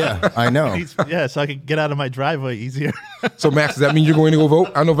 Yeah, I know. Yeah, so I can get out of my driveway easier. So Max, does that mean you're going to go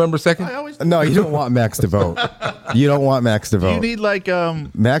vote on November 2nd? No, you don't want Max to vote. You don't want Max to vote. You need like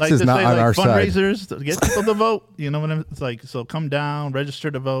Max like is to not say, on like, our side. fundraisers to get people to vote. You know what I'm? It's like, so come down, register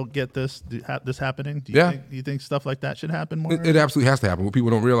to vote, get this this happening. Do you think stuff like that should happen more? It absolutely has to happen. What people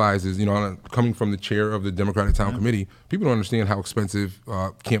don't realize is, coming from the chair of the Democratic Town Committee, people don't understand how expensive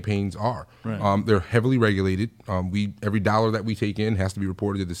campaigns are. Right. They're heavily regulated. Every dollar that we take in has to be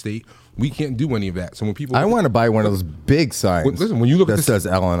reported to the state. We can't do any of that. So when people, I want to buy one of those big signs. when you look that at the, says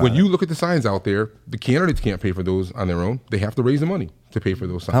Ellen. when on you it. look at the signs out there, the candidates can't pay for those on their own. They have to raise the money to pay for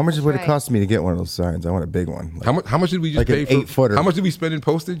those signs. How much would it Right. cost me to get one of those signs? I want a big one. Like, How much did we just like an pay for? 8-footer. How much did we spend in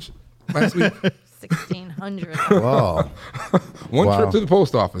postage last week? 1,600. whoa. One Wow. trip to the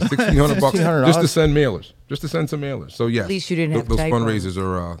post office, $1,600 bucks $1,600? just to send mailers, just to send some mailers. So yes, At least you didn't have those typos. fundraisers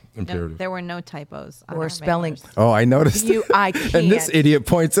are No, imperative. there were no typos. on Or our spelling. mailers. Oh, I noticed. I And this can't. idiot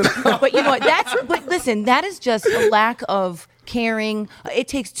points it out. But you know what? But listen, that is just a lack of caring. It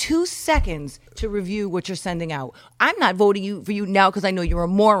takes 2 seconds to review what you're sending out. I'm not voting for you now because I know you're a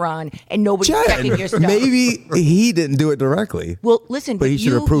moron and nobody's checking your stuff. Maybe he didn't do it directly. Well, listen, But but he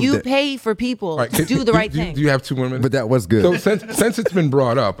should have approved you it. pay for people All right, to do the right thing. Do you have 2 more minutes? But that was good. So since it's been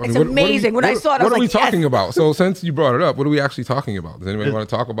brought up, It's amazing. When I saw it, I was what are we like, yes. talking about? So since you brought it up, what are we actually talking about? Does anybody want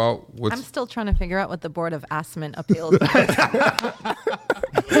to talk about what's? I'm still trying to figure out what the Board of Assman appeals.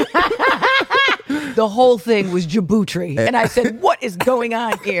 The whole thing was Djibouti. And I said, what is going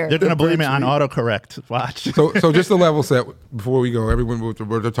on here? They're gonna blame it on autocorrect. Watch. So just a level set before we go. Everyone, what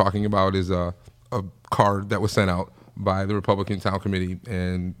they're talking about is a card that was sent out by the Republican Town Committee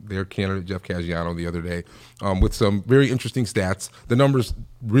and their candidate Jeff Caggiano the other day, with some very interesting stats. The numbers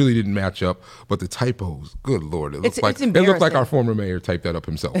really didn't match up, but the typos, good Lord, it looked like embarrassing. our former mayor typed that up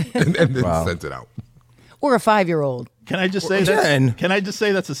himself and then Wow. sent it out. Or a 5-year-old. Can I just say Jen. that? Can I just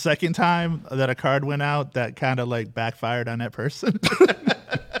say that's the second time that a card went out that kind of like backfired on that person?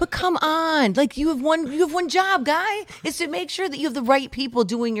 But come on, like you have one job, guy. Is to make sure that you have the right people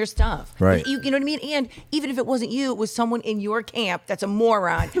doing your stuff. Right. You know what I mean? And even if it wasn't you, it was someone in your camp that's a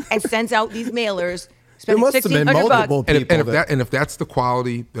moron and sends out these mailers. There Spending must have been $1,600 multiple bucks. people. And if that's the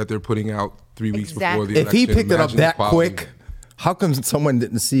quality that they're putting out 3 weeks before the Exactly. If he election, picked it up imagine the that quality. quick, how come someone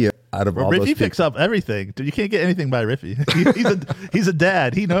didn't see it out of all those Riffy people? picks up everything. Dude, you can't get anything by Riffy. He's a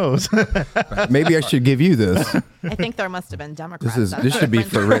dad. He knows. Maybe I should give you this. I think there must have been Democrats. This that should be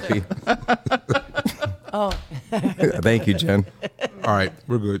for printed Rippy. Oh, Thank you, Jen. All right,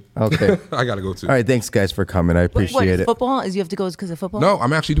 we're good. Okay. I gotta go too. All right, thanks guys for coming. I what appreciate is it. football? Is you have to go because of football? No,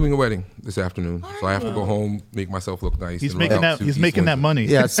 I'm actually doing a wedding this afternoon, so I have to go home, make myself look nice. He's and run making out that. to He's East making that Windsor. money.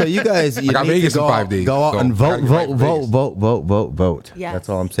 Yeah, so you guys, you got need to Vegas in go 5 out, days, go out so and I vote, gotta get vote, back to vote, Vegas. vote, vote, vote, vote. Yes. That's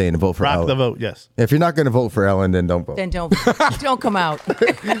all I'm saying. Vote for Rock Ellen. the vote. Yes. If you're not going to vote for Ellen, then don't vote. Then don't come out. All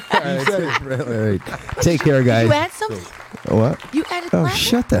right. Take care, guys. You add something? What? You added Oh, clapping?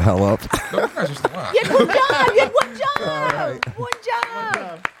 shut the hell up. No, you guys are still on. You had one job. You had one job. One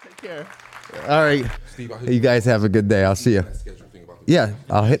job. Take care. All right. Steve, I'll hit You guys have a good day. I'll see you. that schedule thing about the- Yeah,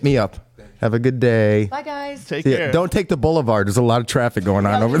 I'll hit me up. Have a good day. Bye, guys. Take See ya. care. Don't take the boulevard. There's a lot of traffic going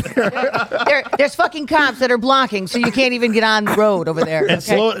on over there. There's fucking cops that are blocking, so you can't even get on the road over there. And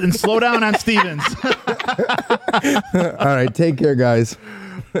slow down on Stevens. All right. Take care, guys.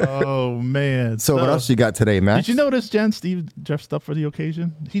 Oh man. So what else you got today, Max? Did you notice Jen Steve dressed up for the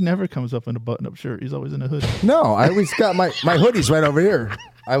occasion? He never comes up in a button-up shirt. He's always in a hoodie. No, I always got my hoodie's right over here.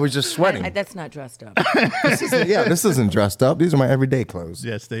 I was just sweating. That's not dressed up. This isn't dressed up. These are my everyday clothes.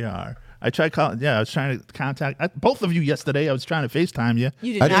 Yes, they are. I tried calling. Yeah, I was trying to contact both of you yesterday. I was trying to FaceTime you.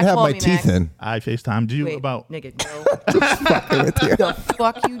 You did I not didn't have call my me, teeth Max. in. I FaceTimed you Wait, about. nigga, no. With you. The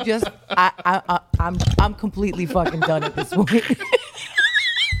fuck you just? I'm completely fucking done at this point.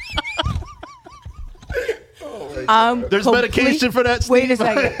 There's medication for that, Wait a Steve.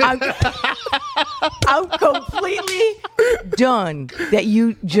 second. I'm completely done that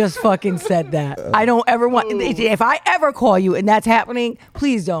you just fucking said that. I don't ever want. If I ever call you and that's happening,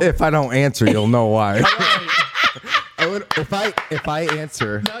 please don't. If I don't answer, you'll know why. If I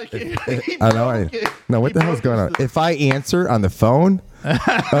answer, what the hell's going on? If I answer on the phone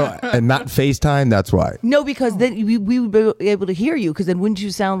and not FaceTime, that's why. No, because then we would be able to hear you. Because then wouldn't you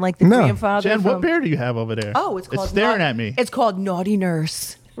sound like the No. grandfather? Jen, what from, beer do you have over there? Oh, it's called. staring at me. It's called Naughty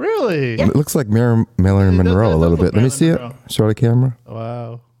Nurse. Really? It looks like Marilyn Monroe a little bit. Let me see it. Marilyn Monroe. Show the camera.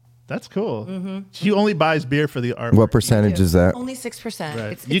 Wow. That's cool. She only buys beer for the artwork. What percentage is that? Only 6%.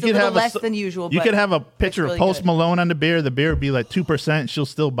 Right. It's a little less than usual. You but could have a picture it's of really Post good. Malone on the beer. The beer would be like 2%. She'll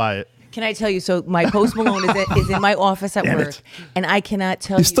still buy it. Can I tell you? So my Post Malone is in my office at Damn work, it. and I cannot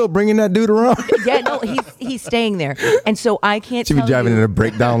tell You you. still bringing that dude around? Yeah, no, he's staying there, and so I can't. She be tell driving you. in a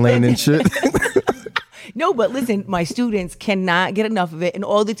breakdown lane and shit. No, but listen, my students cannot get enough of it, and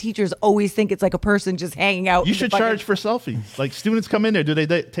all the teachers always think it's like a person just hanging out. You in the should fucking- charge for selfies. Like students come in there. Do they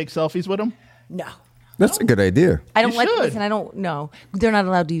take selfies with them? No, That's a good idea. I don't You let. should. Listen, I don't. No, they're not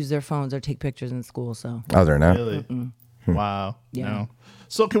allowed to use their phones or take pictures in school. So Oh, they're not. Really? Hmm. Wow. Yeah. No.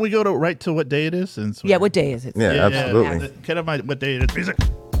 So can we go to right to what day it is? Since yeah, what day is it? Yeah, absolutely. Can I have my what day it is? Music.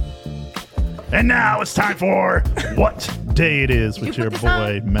 And now it's time for what day it is with your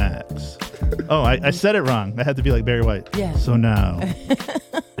boy Max. Oh, I said it wrong. I had to be like Barry White. Yeah. So now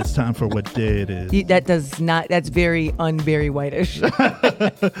it's time for what day it is. That does not. That's very un-Barry Whitish.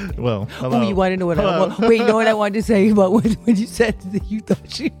 Well, hello. Oh, you want to know what? Hello. Wait, you know what I wanted to say about when you said that you thought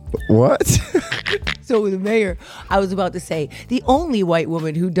she. What? So the mayor, I was about to say the only white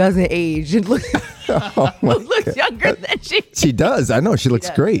woman who doesn't age and looks looks younger than she. She does. I know. She looks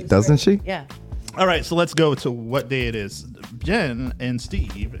does. great, doesn't she? Yeah. All right, so let's go to what day it is. Jen and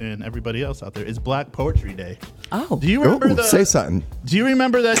Steve and everybody else out there, it's Black Poetry Day. Oh. Do you remember Ooh, say something. Do you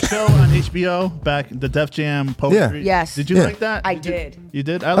remember that show on HBO back, the Def Jam Poetry? Yeah. Yes. Did you Yeah. like that? I did. You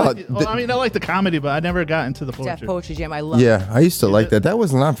did? I like the comedy, but I never got into the Def poetry. Poetry Jam. I love. Yeah, I used to like that. That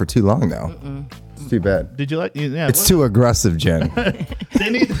wasn't on for too long now. It's too bad. Did you like? Yeah. It's too aggressive, Jen.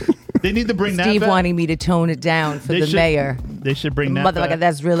 They need to bring that Steve back. wanting me to tone it down for They the should- mayor. They should bring that Motherfucker, back.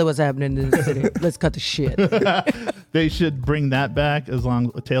 that's really what's happening in the city. Let's cut the shit. They should bring that back as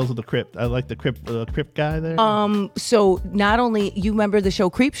long Tales of the Crypt. I like the Crypt guy there. So not only you remember the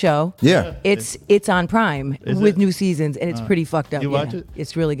show Creep Show. Yeah. It's on Prime Is with it? new seasons, and it's pretty fucked up. you watch it?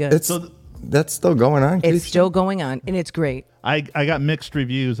 It's really good. It's that's still going on. It's still going on, and it's great. I got mixed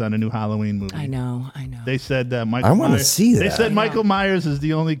reviews on a new Halloween movie. I know. They said that Michael. I wanna Myers- see They that. said Michael Myers is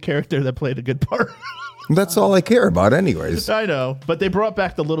the only character that played a good part. That's all I care about, anyways. I know, but they brought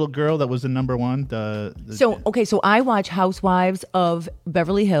back the little girl that was in number one. So I watch Housewives of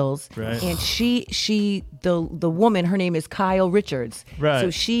Beverly Hills, Right. and the woman, her name is Kyle Richards. Right. So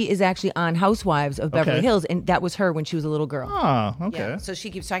she is actually on Housewives of Beverly Okay. Hills, and that was her when she was a little girl. Oh, okay. Yeah. So she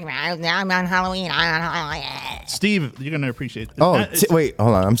keeps talking about, now I'm on Halloween. I'm on Halloween. Steve, you're gonna appreciate. Oh, It's- wait,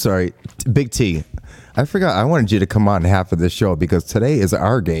 hold on. I'm sorry. Big T. I forgot. I wanted you to come on half of this show because today is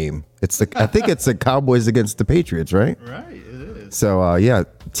our game. I think it's the Cowboys against the Patriots, right? Right, it is. So yeah,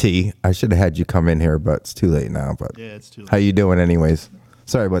 T. I should have had you come in here, but it's too late now. But Yeah, it's too late. how you doing, anyways?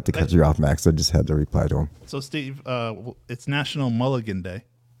 Sorry about to cut you off, Max. I just had to reply to him. So, Steve, it's National Mulligan Day.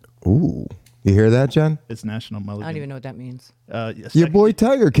 Ooh, you hear that, Jen? It's National Mulligan. I don't even know what that means. Your boy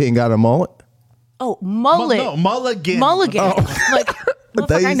Tiger King got a mullet. Oh, mullet. No, Mulligan. Mulligan. Like, thought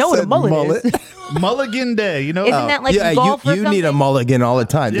motherfucker, you I know what a said mullet, mullet. is. Mulligan Day. You know, Isn't that like yeah, golf or you need a something? mulligan all the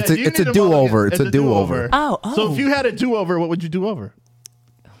time. Yeah, you it's a need do-over. mulligan. It's a do-over. Oh. So if you had a do-over, what would you do over?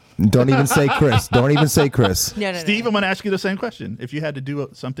 Don't even say Chris. Don't even say Chris. No. Steve, I'm going to ask you the same question. If you had to do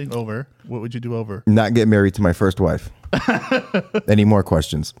something over, what would you do over? Not get married to my first wife. Any more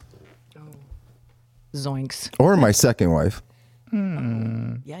questions? Zoinks. Or my second wife.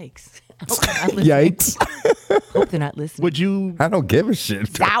 Yikes. I hope they're not listening. Yikes. Hope they're not listening. Would you? I don't give a shit.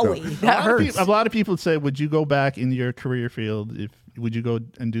 Zowie. That hurts. A lot of people say, would you go back in your career field? Would you go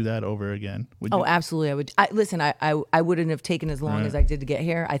and do that over again? Would Oh, you? absolutely. I would. Listen, I wouldn't have taken as long as I did to get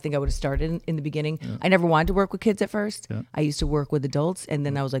here. I think I would have started in the beginning. I never wanted to work with kids at first. I used to work with adults, and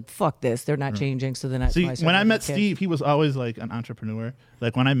then I was like, fuck this. They're not changing. So then See, when I met kids. Steve, he was always like an entrepreneur.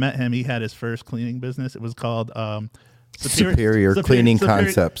 Like when I met him, he had his first cleaning business. It was called Superior Cleaning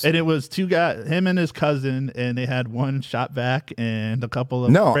Concepts. And it was two guys, him and his cousin, and they had one shop vac and a couple of.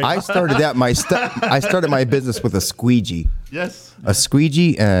 No, spray- I started that. I started my business with a squeegee. Yes. A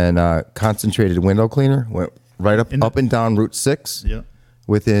squeegee and concentrated window cleaner. Went right up and down Route 6. Yeah.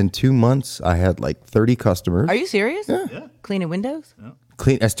 Within 2 months, I had like 30 customers. Are you serious? Yeah. Cleaning windows?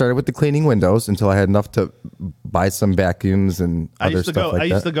 I started with the cleaning windows until I had enough to buy some vacuums and other stuff like I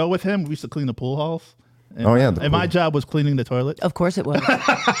that. used to go with him. We used to clean the pool halls. And, Oh, yeah, the and my pool. job was cleaning the toilet. Of course it was.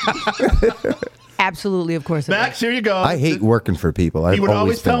 Absolutely, of course it Max, here you go. I hate working for people. He I've would always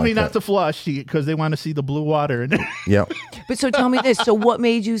always been tell me like not that. to flush because they want to see the blue water. Yeah. was. But so tell me this. So what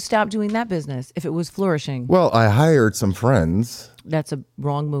made you stop doing that business if it was flourishing? Well, I hired some friends. That's a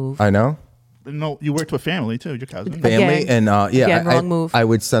wrong move. I know. No, you worked with family too. Your cousin. Family Again. and yeah, Again, wrong move. I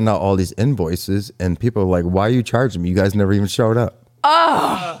would send out all these invoices and people were like, "Why are you charging me? You guys never even showed up."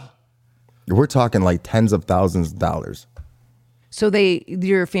 We're talking like tens of thousands of dollars. So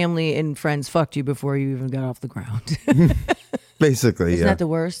your family and friends fucked you before you even got off the ground. Basically, Isn't yeah. that the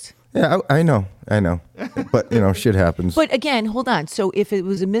worst? Yeah, I know. But, shit happens. But again, hold on. So if it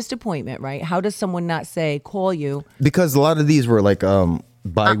was a missed appointment, right? How does someone not call you? Because a lot of these were like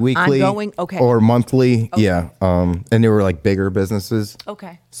bi-weekly ongoing? Okay. or monthly. Okay. Yeah. And they were like bigger businesses.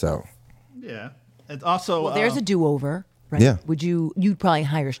 Okay. So. Yeah. And also, Well, there's a do-over, right? Yeah. You'd probably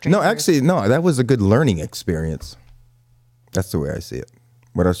hire strangers. No, actually, no. That was a good learning experience. That's the way I see it.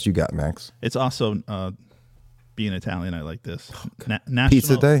 What else you got, Max? it's also being Italian. I like this. National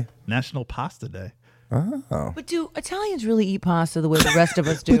Pizza Day? National Pasta Day. Oh. But do Italians really eat pasta the way the rest of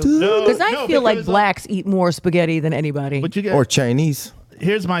us do? No, Because I no, feel like because, blacks eat more spaghetti than anybody. But you get Or Chinese.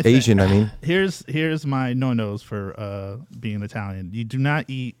 here's my thing. Asian, I mean. Here's my no-nos for being Italian. You do not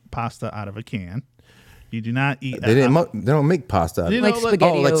eat pasta out of a can. You do not eat. They don't make pasta. You like know,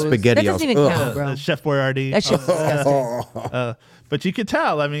 spaghetti. like spaghettios. That doesn't even count, bro. Chef Boyardee. That shit's disgusting. But you could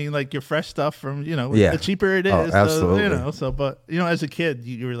tell. I mean, like your fresh stuff from Yeah. the cheaper it is. Oh, absolutely. But as a kid,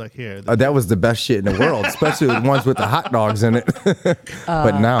 you were like, here. That was the best shit in the world, especially the ones with the hot dogs in it.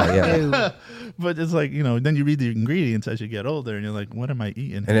 But now, yeah. Ew. But it's like, then you read the ingredients as you get older, and you're like, what am I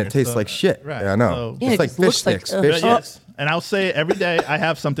eating? And here? it tastes So- like shit. Right. Yeah, I know. So- Yeah, It's it like just fish looks like, sticks. ugh. Fish But sticks. yes, and I'll say every day I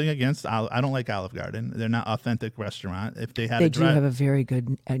have something against. I don't like Olive Garden. They're not authentic restaurant. If they had They a do drive, have a very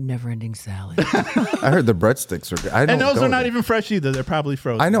good never-ending salad. I heard the breadsticks are good. I don't and those go are not there. even fresh either. They're probably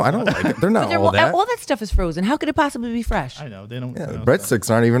frozen. I know. I don't like it. They're not all that. All that stuff is frozen. How could it possibly be fresh? I know they don't. Yeah, you the know,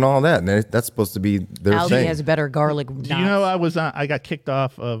 breadsticks aren't even all that. And that's supposed to be their Aldi thing. has better garlic. Do you know I got kicked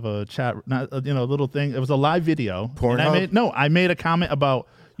off of a chat, not a little thing. It was a live video. Pornhub? I made a comment about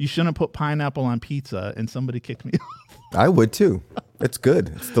you shouldn't put pineapple on pizza, and somebody kicked me off. I would too. It's good.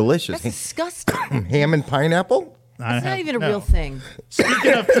 It's delicious. That's disgusting. Ham and pineapple? It's not even a real thing.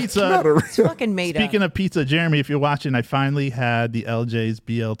 Speaking of pizza, It's fucking made up. speaking of pizza, Jeremy, if you're watching, I finally had the LJ's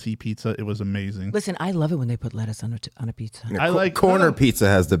BLT pizza. It was amazing. Listen, I love it when they put lettuce on a pizza. I like Corner Pizza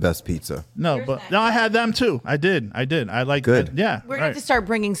has the best pizza. No, I had them too. I did. I like Good. Yeah, We're going to start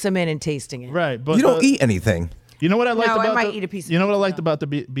bringing some in and tasting it. right. But You don't eat anything. You know what I liked No, I about might eat a piece of You know what I pizza. liked about the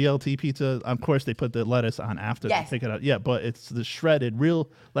BLT pizza? Of course, they put the lettuce on after Yes. they take it out. Yeah, but it's the shredded, real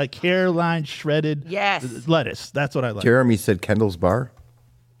like hairline shredded Yes. lettuce. That's what I like. Jeremy said Kendall's Bar.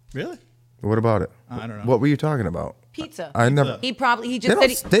 Really? What about it? I don't know. What were you talking about? Pizza. I never. He probably They, just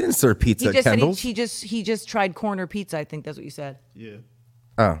don't, said they didn't serve pizza he at just said Kendall's. he just tried corner pizza. I think that's what you said. Yeah.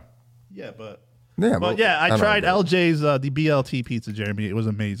 Oh. Yeah, but Yeah, but yeah, I don't tried know. LJ's the BLT pizza, Jeremy. It was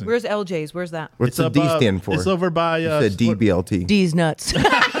amazing. Where's LJ's? Where's that? What's It's the up, D stand for? It's over by You said DBLT. D's nuts. Did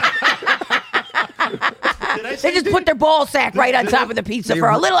I say They just put their ball sack right on top of the pizza for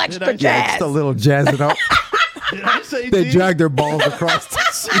a little extra I- Yeah, jazz. just a little jazz it up. Did I say They D? drag their balls across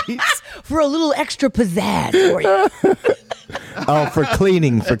the sheets. For a little extra pizzazz for you. Oh, for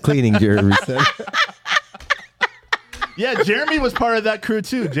cleaning, Jeremy said. Yeah, Jeremy was part of that crew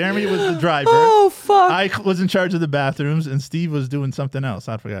too. Jeremy was the driver. Oh, fuck. I was in charge of the bathrooms, and Steve was doing something else.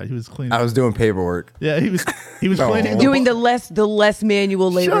 I forgot. He was cleaning. I was doing paperwork. Yeah, he was No. cleaning. Doing the less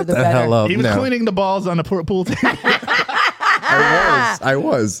manual labor, Shut the the better. hell up. He was No. cleaning the balls on the pool table. I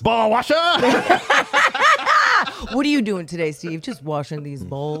was. Ball washer. What are you doing today, Steve? Just washing these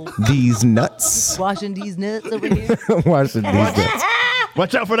bowls, These nuts. washing these nuts over here. Washing these nuts.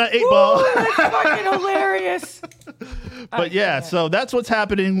 Watch out for that 8-ball. That's fucking hilarious. But yeah, so that's what's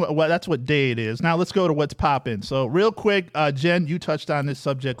happening. That's what day it is. Now let's go to what's popping. So real quick, Jen, you touched on this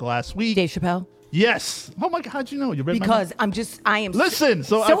subject last week. Dave Chappelle. Yes. Oh my God, how'd you know? You read my Because I am Listen,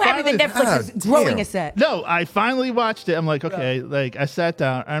 so so I happy finally- that Netflix is God growing damn. a set. No, I finally watched it. I'm like, okay, like I sat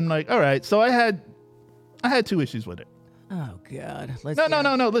down. I'm like, all right. So I had 2 issues with it. Oh God. Let's No, hear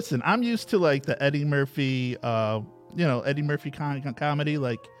it. no. Listen, I'm used to like the Eddie Murphy, Eddie Murphy comedy.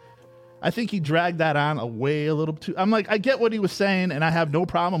 Like, I think he dragged that on a little too. I'm like, I get what he was saying, and I have no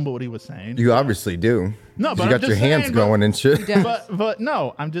problem with what he was saying. You obviously do. No, but you I'm got your just hands saying, going and shit. But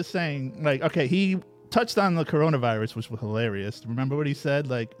no, I'm just saying, like, okay, he touched on the coronavirus, which was hilarious. Remember what he said?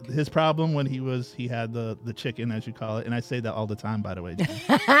 Like his problem when he had the chicken, as you call it, and I say that all the time, by the way.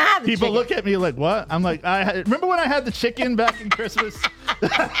 People look at me like, what? I'm like, remember when I had the chicken back in Christmas?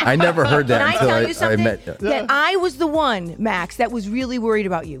 I never heard that Can I until tell you I something? met you. That I was the one, Max, that was really worried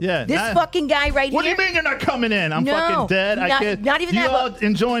about you. Yeah, This not- fucking guy right What do here. you mean you're not coming in? I'm No, fucking dead. I not- can't. not even you that, all but-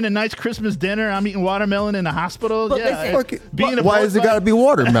 enjoying a nice Christmas dinner. I'm eating watermelon in the hospital. But yeah, listen- Why has it got to be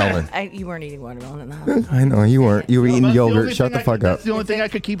watermelon? You weren't eating watermelon in the hospital. I know you weren't. You were eating That's the yogurt. only Shut thing the fuck up. That's the only thing I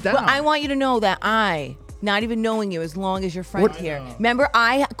could keep down. But I want you to know that I not even knowing you as long as your friend here. Remember,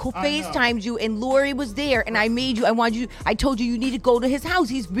 I FaceTimed you and Lori was there and I made you, I told you need to go to his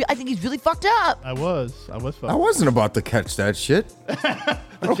house. I think he's really fucked up. I was fucked. I wasn't about to catch that shit.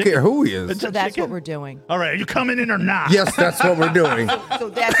 I don't care who he is. So that's what we're doing. All right, are you coming in or not? Yes, that's what we're doing. So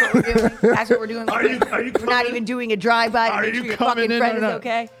that's what we're doing. That's what we're doing. Are you We're not even doing a drive-by to make sure your fucking friend is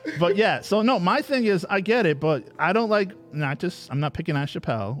okay. But yeah, so no, my thing is, I get it, but I don't like, I'm not picking on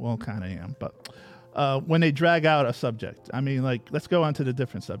Chappelle. Well, kind of am, but when they drag out a subject. I mean, like, let's go on to the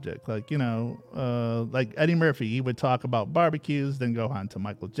different subject. Like, like Eddie Murphy, he would talk about barbecues, then go on to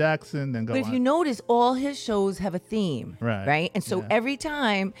Michael Jackson, then go on. But if you notice, all his shows have a theme, right? And so every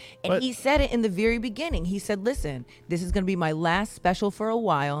time, he said it in the very beginning, he said, listen, this is going to be my last special for a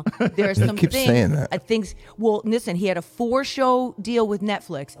while. There are some keeps saying that. things, well, listen, he had a 4-show deal with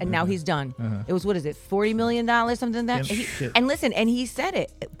Netflix, and now he's done. It was, what is it, $40 million, something like that? And listen, and he said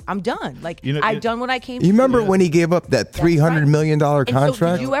it, I'm done. Like, I've done what I came to. You remember when he gave up that $300 million contract?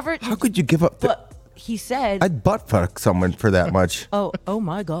 So did you ever? How could you give up that? But he said, I'd butt fuck someone for that much. oh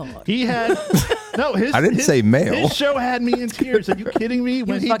my God. He had I didn't say male. His show had me in tears. Are you kidding me? He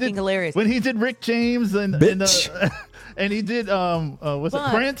was fucking hilarious. When he did Rick James and he did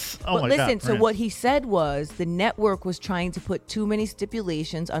Prince? Oh my God. Listen, so Prince. what he said was the network was trying to put too many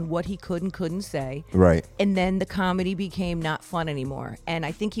stipulations on what he could and couldn't say. Right. And then the comedy became not fun anymore. And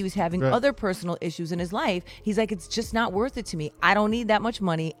I think he was having other personal issues in his life. He's like, it's just not worth it to me. I don't need that much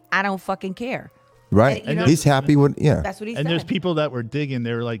money. I don't fucking care. Right. And, he's happy with, That's what he said. And there's people that were digging.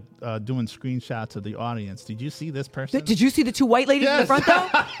 They were like doing screenshots of the audience. Did you see this person? Did you see the 2 white ladies in the front, though?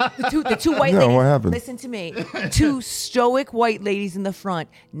 The two white ladies. What happened? Listen to me. 2 stoic white ladies in the front,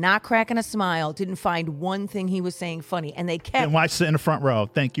 not cracking a smile, didn't find one thing he was saying funny. And they kept. And why sit in the front row?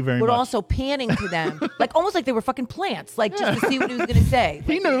 Thank you very much. But also panning to them, like almost like they were fucking plants, like just to see what he was going to say.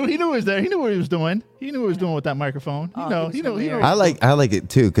 He knew he was there. He knew what he was doing. He knew what he was doing with that microphone. He knew. I like it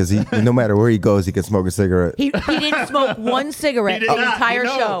too, because no matter where he goes, he can smoke a cigarette. He didn't smoke one cigarette the entire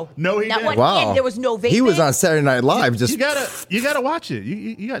show. No, he not didn't. One, Wow. and there was no vaping. He was on Saturday Night Live. You gotta watch it.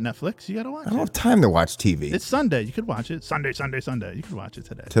 You got Netflix. You gotta watch it. I don't have time to watch TV. It's Sunday. You could watch it. Sunday. You could watch it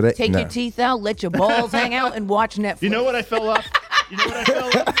today. Take your teeth out, let your balls hang out, and watch Netflix. You know what I fell off?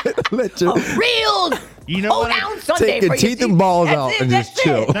 Let your real down Sunday take your for teeth your and balls That's out it, and just that's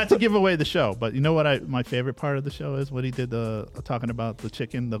chill. it. Not to give away the show, but you know what? My favorite part of the show is what he did. Talking about the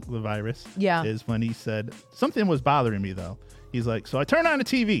chicken, the virus. Yeah. Is when he said something was bothering me though. He's like, so I turn on the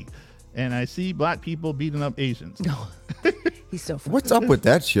TV and I see black people beating up Asians. No, he's so funny. What's up with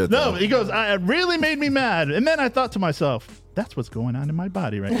that shit? No, though? he goes, it really made me mad. And then I thought to myself, that's what's going on in my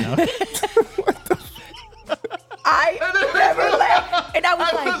body right now. I never laughed. And I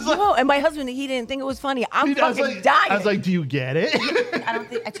was like, yo. And my husband, he didn't think it was funny. I'm fucking dying. I was like, do you get it? I don't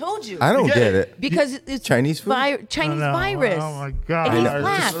think, I told you. I don't get it. Because it's Chinese food? Chinese Oh, no. virus. Oh my God. And he's I know,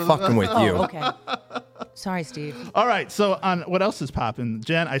 black. just fucking with you. Okay. Sorry, Steve. All right, so on what else is popping?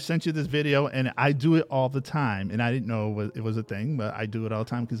 Jen, I sent you this video, and I do it all the time. And I didn't know it was a thing, but I do it all the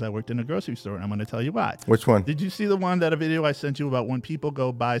time because I worked in a grocery store, and I'm going to tell you why. Which one? Did you see that video I sent you about when people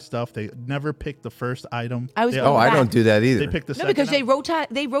go buy stuff, they never pick the first item? I was They going Oh, always- I don't do that either. They pick the No, second because item.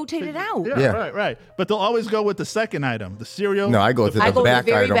 they rotate it out. Yeah, right. But they'll always go with the second item, the cereal. No, I go to I the go to back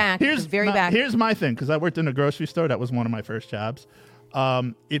the very item. back. Here's the very back. Here's my thing, because I worked in a grocery store. That was one of my first jobs.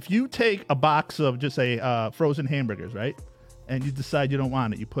 If you take a box of just say frozen hamburgers, right, and you decide you don't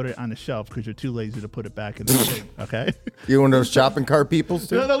want it, you put it on the shelf because you're too lazy to put it back in the thing. Okay. You one of those shopping cart people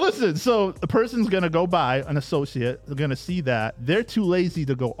too? No, listen. So the person's gonna go buy an associate. They're gonna see that they're too lazy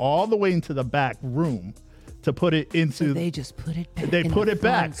to go all the way into the back room to put it into. So they just put it back. They in put the it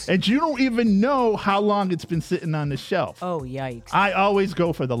back, front. and you don't even know how long it's been sitting on the shelf. Oh, yikes. I always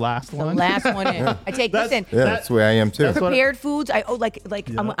go for the last The one. last one in. I take, listen, Yeah, that's the way I am too. That's what- prepared foods.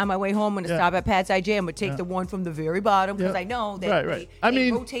 I'm on my way home. I'm going to stop at Pat's IJ. I'm going to take the one from the very bottom because I know that Right.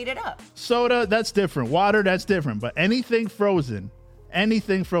 they rotate it up. Soda, that's different. Water, that's different. But anything frozen,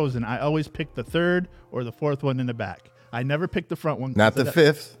 I always pick the third or the fourth one in the back. I never pick the front one. Not the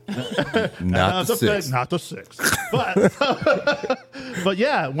fifth. Not the sixth. Not the sixth. But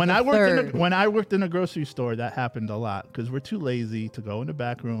yeah, when I worked in a grocery store, that happened a lot because we're too lazy to go in the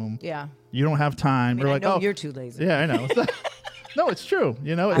back room. Yeah. You don't have time. I We're like, know oh, you're too lazy. Yeah, I know. No, it's true.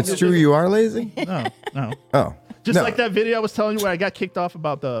 It's true you are lazy? No. Oh. Just No. like that video I was telling you where I got kicked off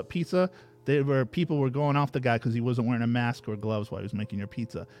about the pizza. People were going off the guy because he wasn't wearing a mask or gloves while he was making your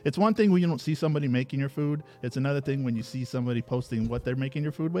pizza. It's one thing when you don't see somebody making your food. It's another thing when you see somebody posting what they're making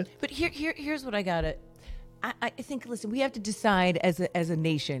your food with. But here's what I got it. I think, listen, we have to decide as a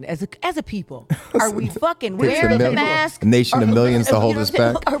nation, as a people, are we fucking wearing the mask? A nation of millions to hold us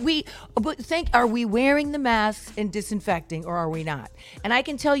back. Are we wearing the masks and disinfecting, or are we not? And I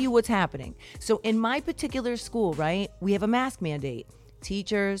can tell you what's happening. So in my particular school, right, we have a mask mandate.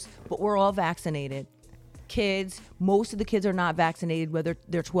 Teachers, but we're all vaccinated. Kids, most of the kids are not vaccinated, whether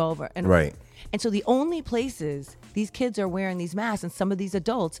they're 12 and right. And so the only places these kids are wearing these masks, and some of these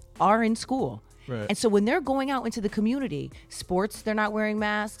adults are in school. Right. And so when they're going out into the community, sports, they're not wearing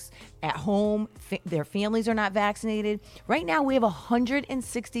masks. At home, their families are not vaccinated. Right now, we have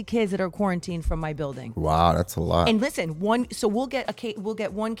 160 kids that are quarantined from my building. Wow, that's a lot. And listen, we'll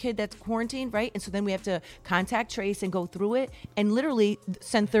get one kid that's quarantined, right? And so then we have to contact trace and go through it and literally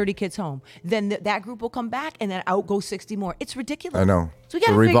send 30 kids home. Then that group will come back, and then out go 60 more. It's ridiculous. I know. So we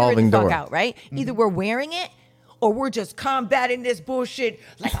got to figure revolving it the fuck door. out, right? Either we're wearing it, or we're just combating this bullshit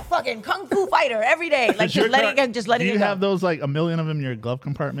like a fucking kung fu fighter every day. Like just letting it go. Do you have those like a million of them in your glove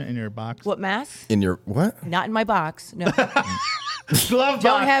compartment in your box? What masks? In your what? Not in my box. No. Glove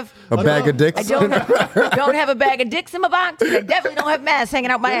Don't box. have A bag of dicks? I don't have a bag of dicks in my box. And I definitely don't have masks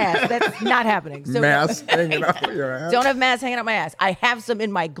hanging out my ass. That's not happening. So Mask hanging out your ass. Don't have masks hanging out my ass. I have some in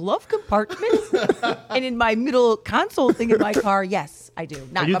my glove compartment and in my middle console thing in my car. Yes, I do.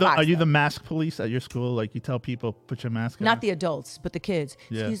 Not in my box. Are you though. the mask police at your school? Like you tell people put your mask on? Not the adults, but the kids.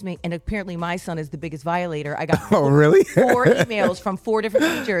 Yeah. Excuse me. And apparently my son is the biggest violator. I got Oh, really? 4 emails from 4 different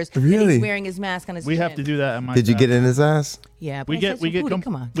teachers that Really? he's wearing his mask on his We chin. have to do that at my Did you job. get in his ass? Yeah, but We I get said some food,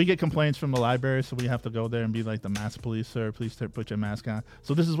 come on. we get complaints from the library, so we have to go there and be like the mask police, sir. Please put your mask on.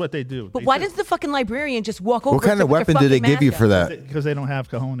 So this is what they do. But why does the fucking librarian just walk over? What kind to of put their weapon did they fucking give you mask for on? that? Because they don't have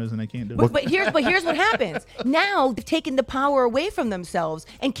cojones and they can't do But, it. but here's what happens. Now they've taken the power away from themselves,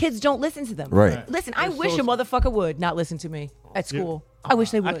 and kids don't listen to them. Right. Listen, I It's wish so- a motherfucker would not listen to me at school. I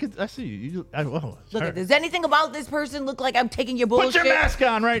wish they would. I see you. Look, does anything about this person look like I'm taking your bullshit? Put your mask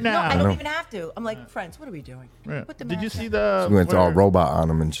on right No, now. I don't even have to. I'm like, friends, what are we doing? Right. Put the Did you mask see on. the? We went to all where robot on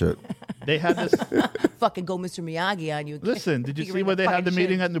him and shit. They had this. Fucking go Mr. Miyagi on you. Listen, did you see Figuring where they had the fucking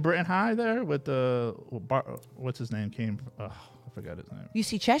meeting shit. at New Britain High there with the what's his name came? I forgot his name. You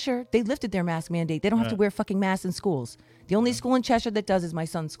see, Cheshire, they lifted their mask mandate. They don't have to wear fucking masks in schools. The only school in Cheshire that does is my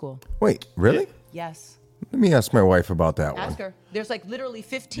son's school. Wait, really? Yes. Let me ask my wife about that Ask one. her. There's like literally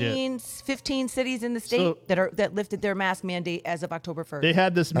 15 cities in the state So- that lifted their mask mandate as of October 1st. They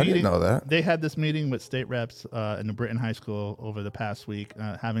had this I meeting. didn't know that. They had this meeting with state reps in New Britain High School over the past week,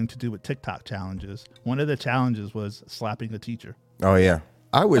 having to do with TikTok challenges. One of the challenges was slapping a teacher. Oh, yeah.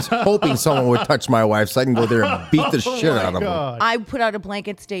 I was hoping someone would touch my wife so I can go there and beat the shit out of them. God. I put out a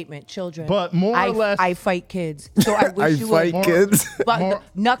blanket statement, children. But more or less- I fight kids. So I wish I you fight would. kids. But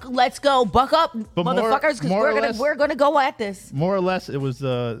let's go, buck up, But more- motherfuckers, because more or less- we're gonna go at this. More or less, it was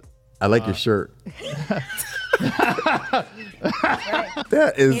I like your shirt.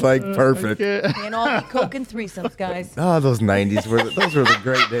 That is like perfect. And all the coke and threesomes, guys. Oh, those 90s those were the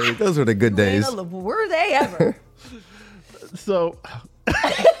great days. Those were the good days. Were they ever? So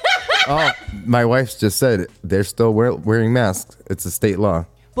Oh, my wife just said they're still wearing masks. It's a state law.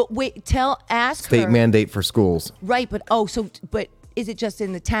 But wait, ask State her. mandate for schools. Right, but but is it just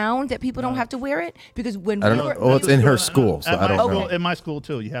in the town that people don't have to wear it? Because when I don't we know. were, Oh, it's in her school, so at I don't my know. school, in my school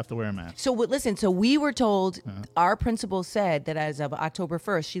too, you have to wear a mask. So listen, so we were told, our principal said that as of October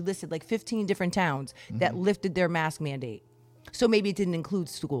 1st, she listed like 15 different towns that lifted their mask mandate. So maybe it didn't include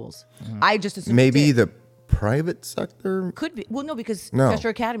schools. I just assumed Maybe it did. the private sector. Could be. Well, no, because No. Cheshire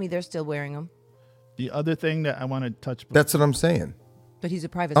Academy, they're still wearing them. The other thing that I want to touch, That's what I'm saying. But he's a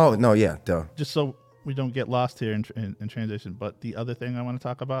private Oh school. no, yeah, duh. just so we don't get lost here in transition. But the other thing I want to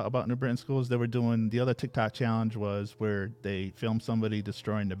talk about New Britain schools, they were doing the other TikTok challenge was where they filmed somebody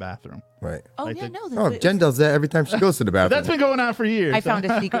destroying the bathroom. Right. Oh, I yeah, think- no. Oh, Jen does that every time she goes to the bathroom. That's been going on for years. I found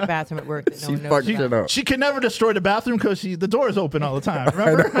a secret bathroom at work that no She one knows fucked about. shit up. She can never destroy the bathroom because the door is open all the time. I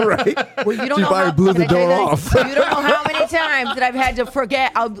Remember? know, right? Well, you don't She know probably how, blew the can I tell you door that? off. You don't know how many times that I've had to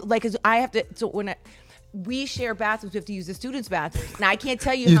forget. I have to. So when we share bathrooms, we have to use the students' bathrooms. Now I can't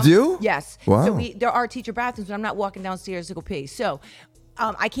tell you. You how, do? Yes. Wow. So there are teacher bathrooms, but I'm not walking downstairs to go pee. So.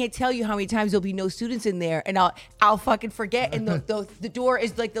 I can't tell you how many times there'll be no students in there, and I'll fucking forget, and the door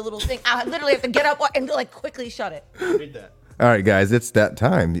is like the little thing. I literally have to get up and like quickly shut it. Read that. All right, guys, it's that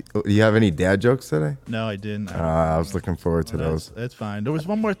time. Do you have any dad jokes today? No, I didn't. I was looking forward to those. That's fine. There was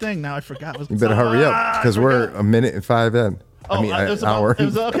one more thing. Now I forgot. You better hurry up because we're a minute and 5 in. I mean, it was an hour.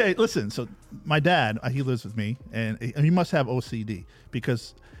 okay, listen. So my dad, he lives with me, and he must have OCD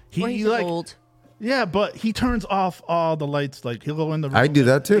because Well, he he's like old. Yeah, but he turns off all the lights. Like he'll go in the room. I do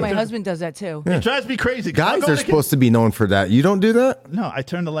that too. My husband does that too. It drives me crazy. 'cause I'll Guys go are to- supposed to be known for that. You don't do that? No, I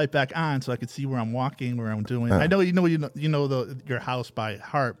turn the light back on so I can see where I'm walking, where I'm doing. I know you know your house by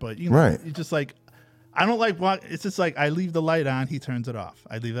heart, but you know, Right. you just like I don't like walk. It's just like I leave the light on, he turns it off.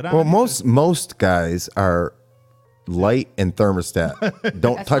 I leave it on. Well, most guys are light and thermostat.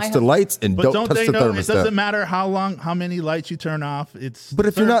 Don't That's my touch the husband. lights and But don't don't touch they the know it doesn't thermostat. matter how many lights you turn off. It's But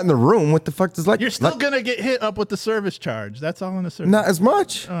if you're not in the room, what the fuck does you're still gonna get hit up with the service charge. That's all in the service. Not as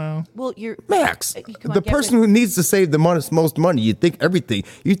much. Well, you're Max, come on, the get person who needs to save the most money, you think everything.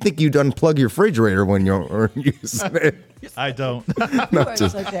 You think you'd unplug your refrigerator when you're using it. I don't. No, are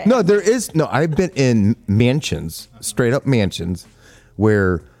just- such a- no, there is no. I've been in mansions, straight up mansions,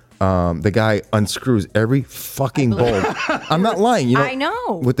 where the guy unscrews every fucking bulb. I'm not lying. You know, I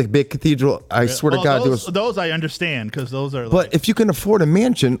know. With the big cathedral, I swear to Well, God, those I understand because those are. But if you can afford a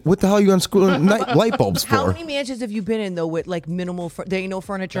mansion, what the hell are you unscrewing light bulbs How for? many mansions have you been in though with like minimal? There ain't no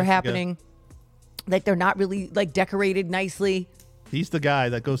furniture happening. Like they're not really like decorated nicely. He's the guy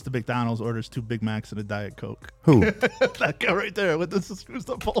that goes to McDonald's, orders 2 Big Macs and a Diet Coke. Who? That guy right there with the screws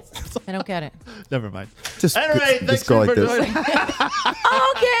the bolts. I don't get it. Never mind. Just- anyway, just thanks go like for this. joining.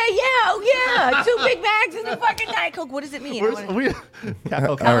 Okay, yeah. 2 Big Macs and a fucking Diet Coke. What does it mean? I wanna-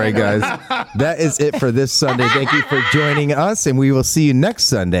 All right, guys. That is it for this Sunday. Thank you for joining us, and we will see you next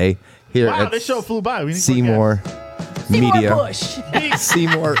Sunday here Wow, at this show flew by. We need to Seymour Seymour Media. Bush.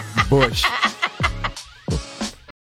 Seymour Bush.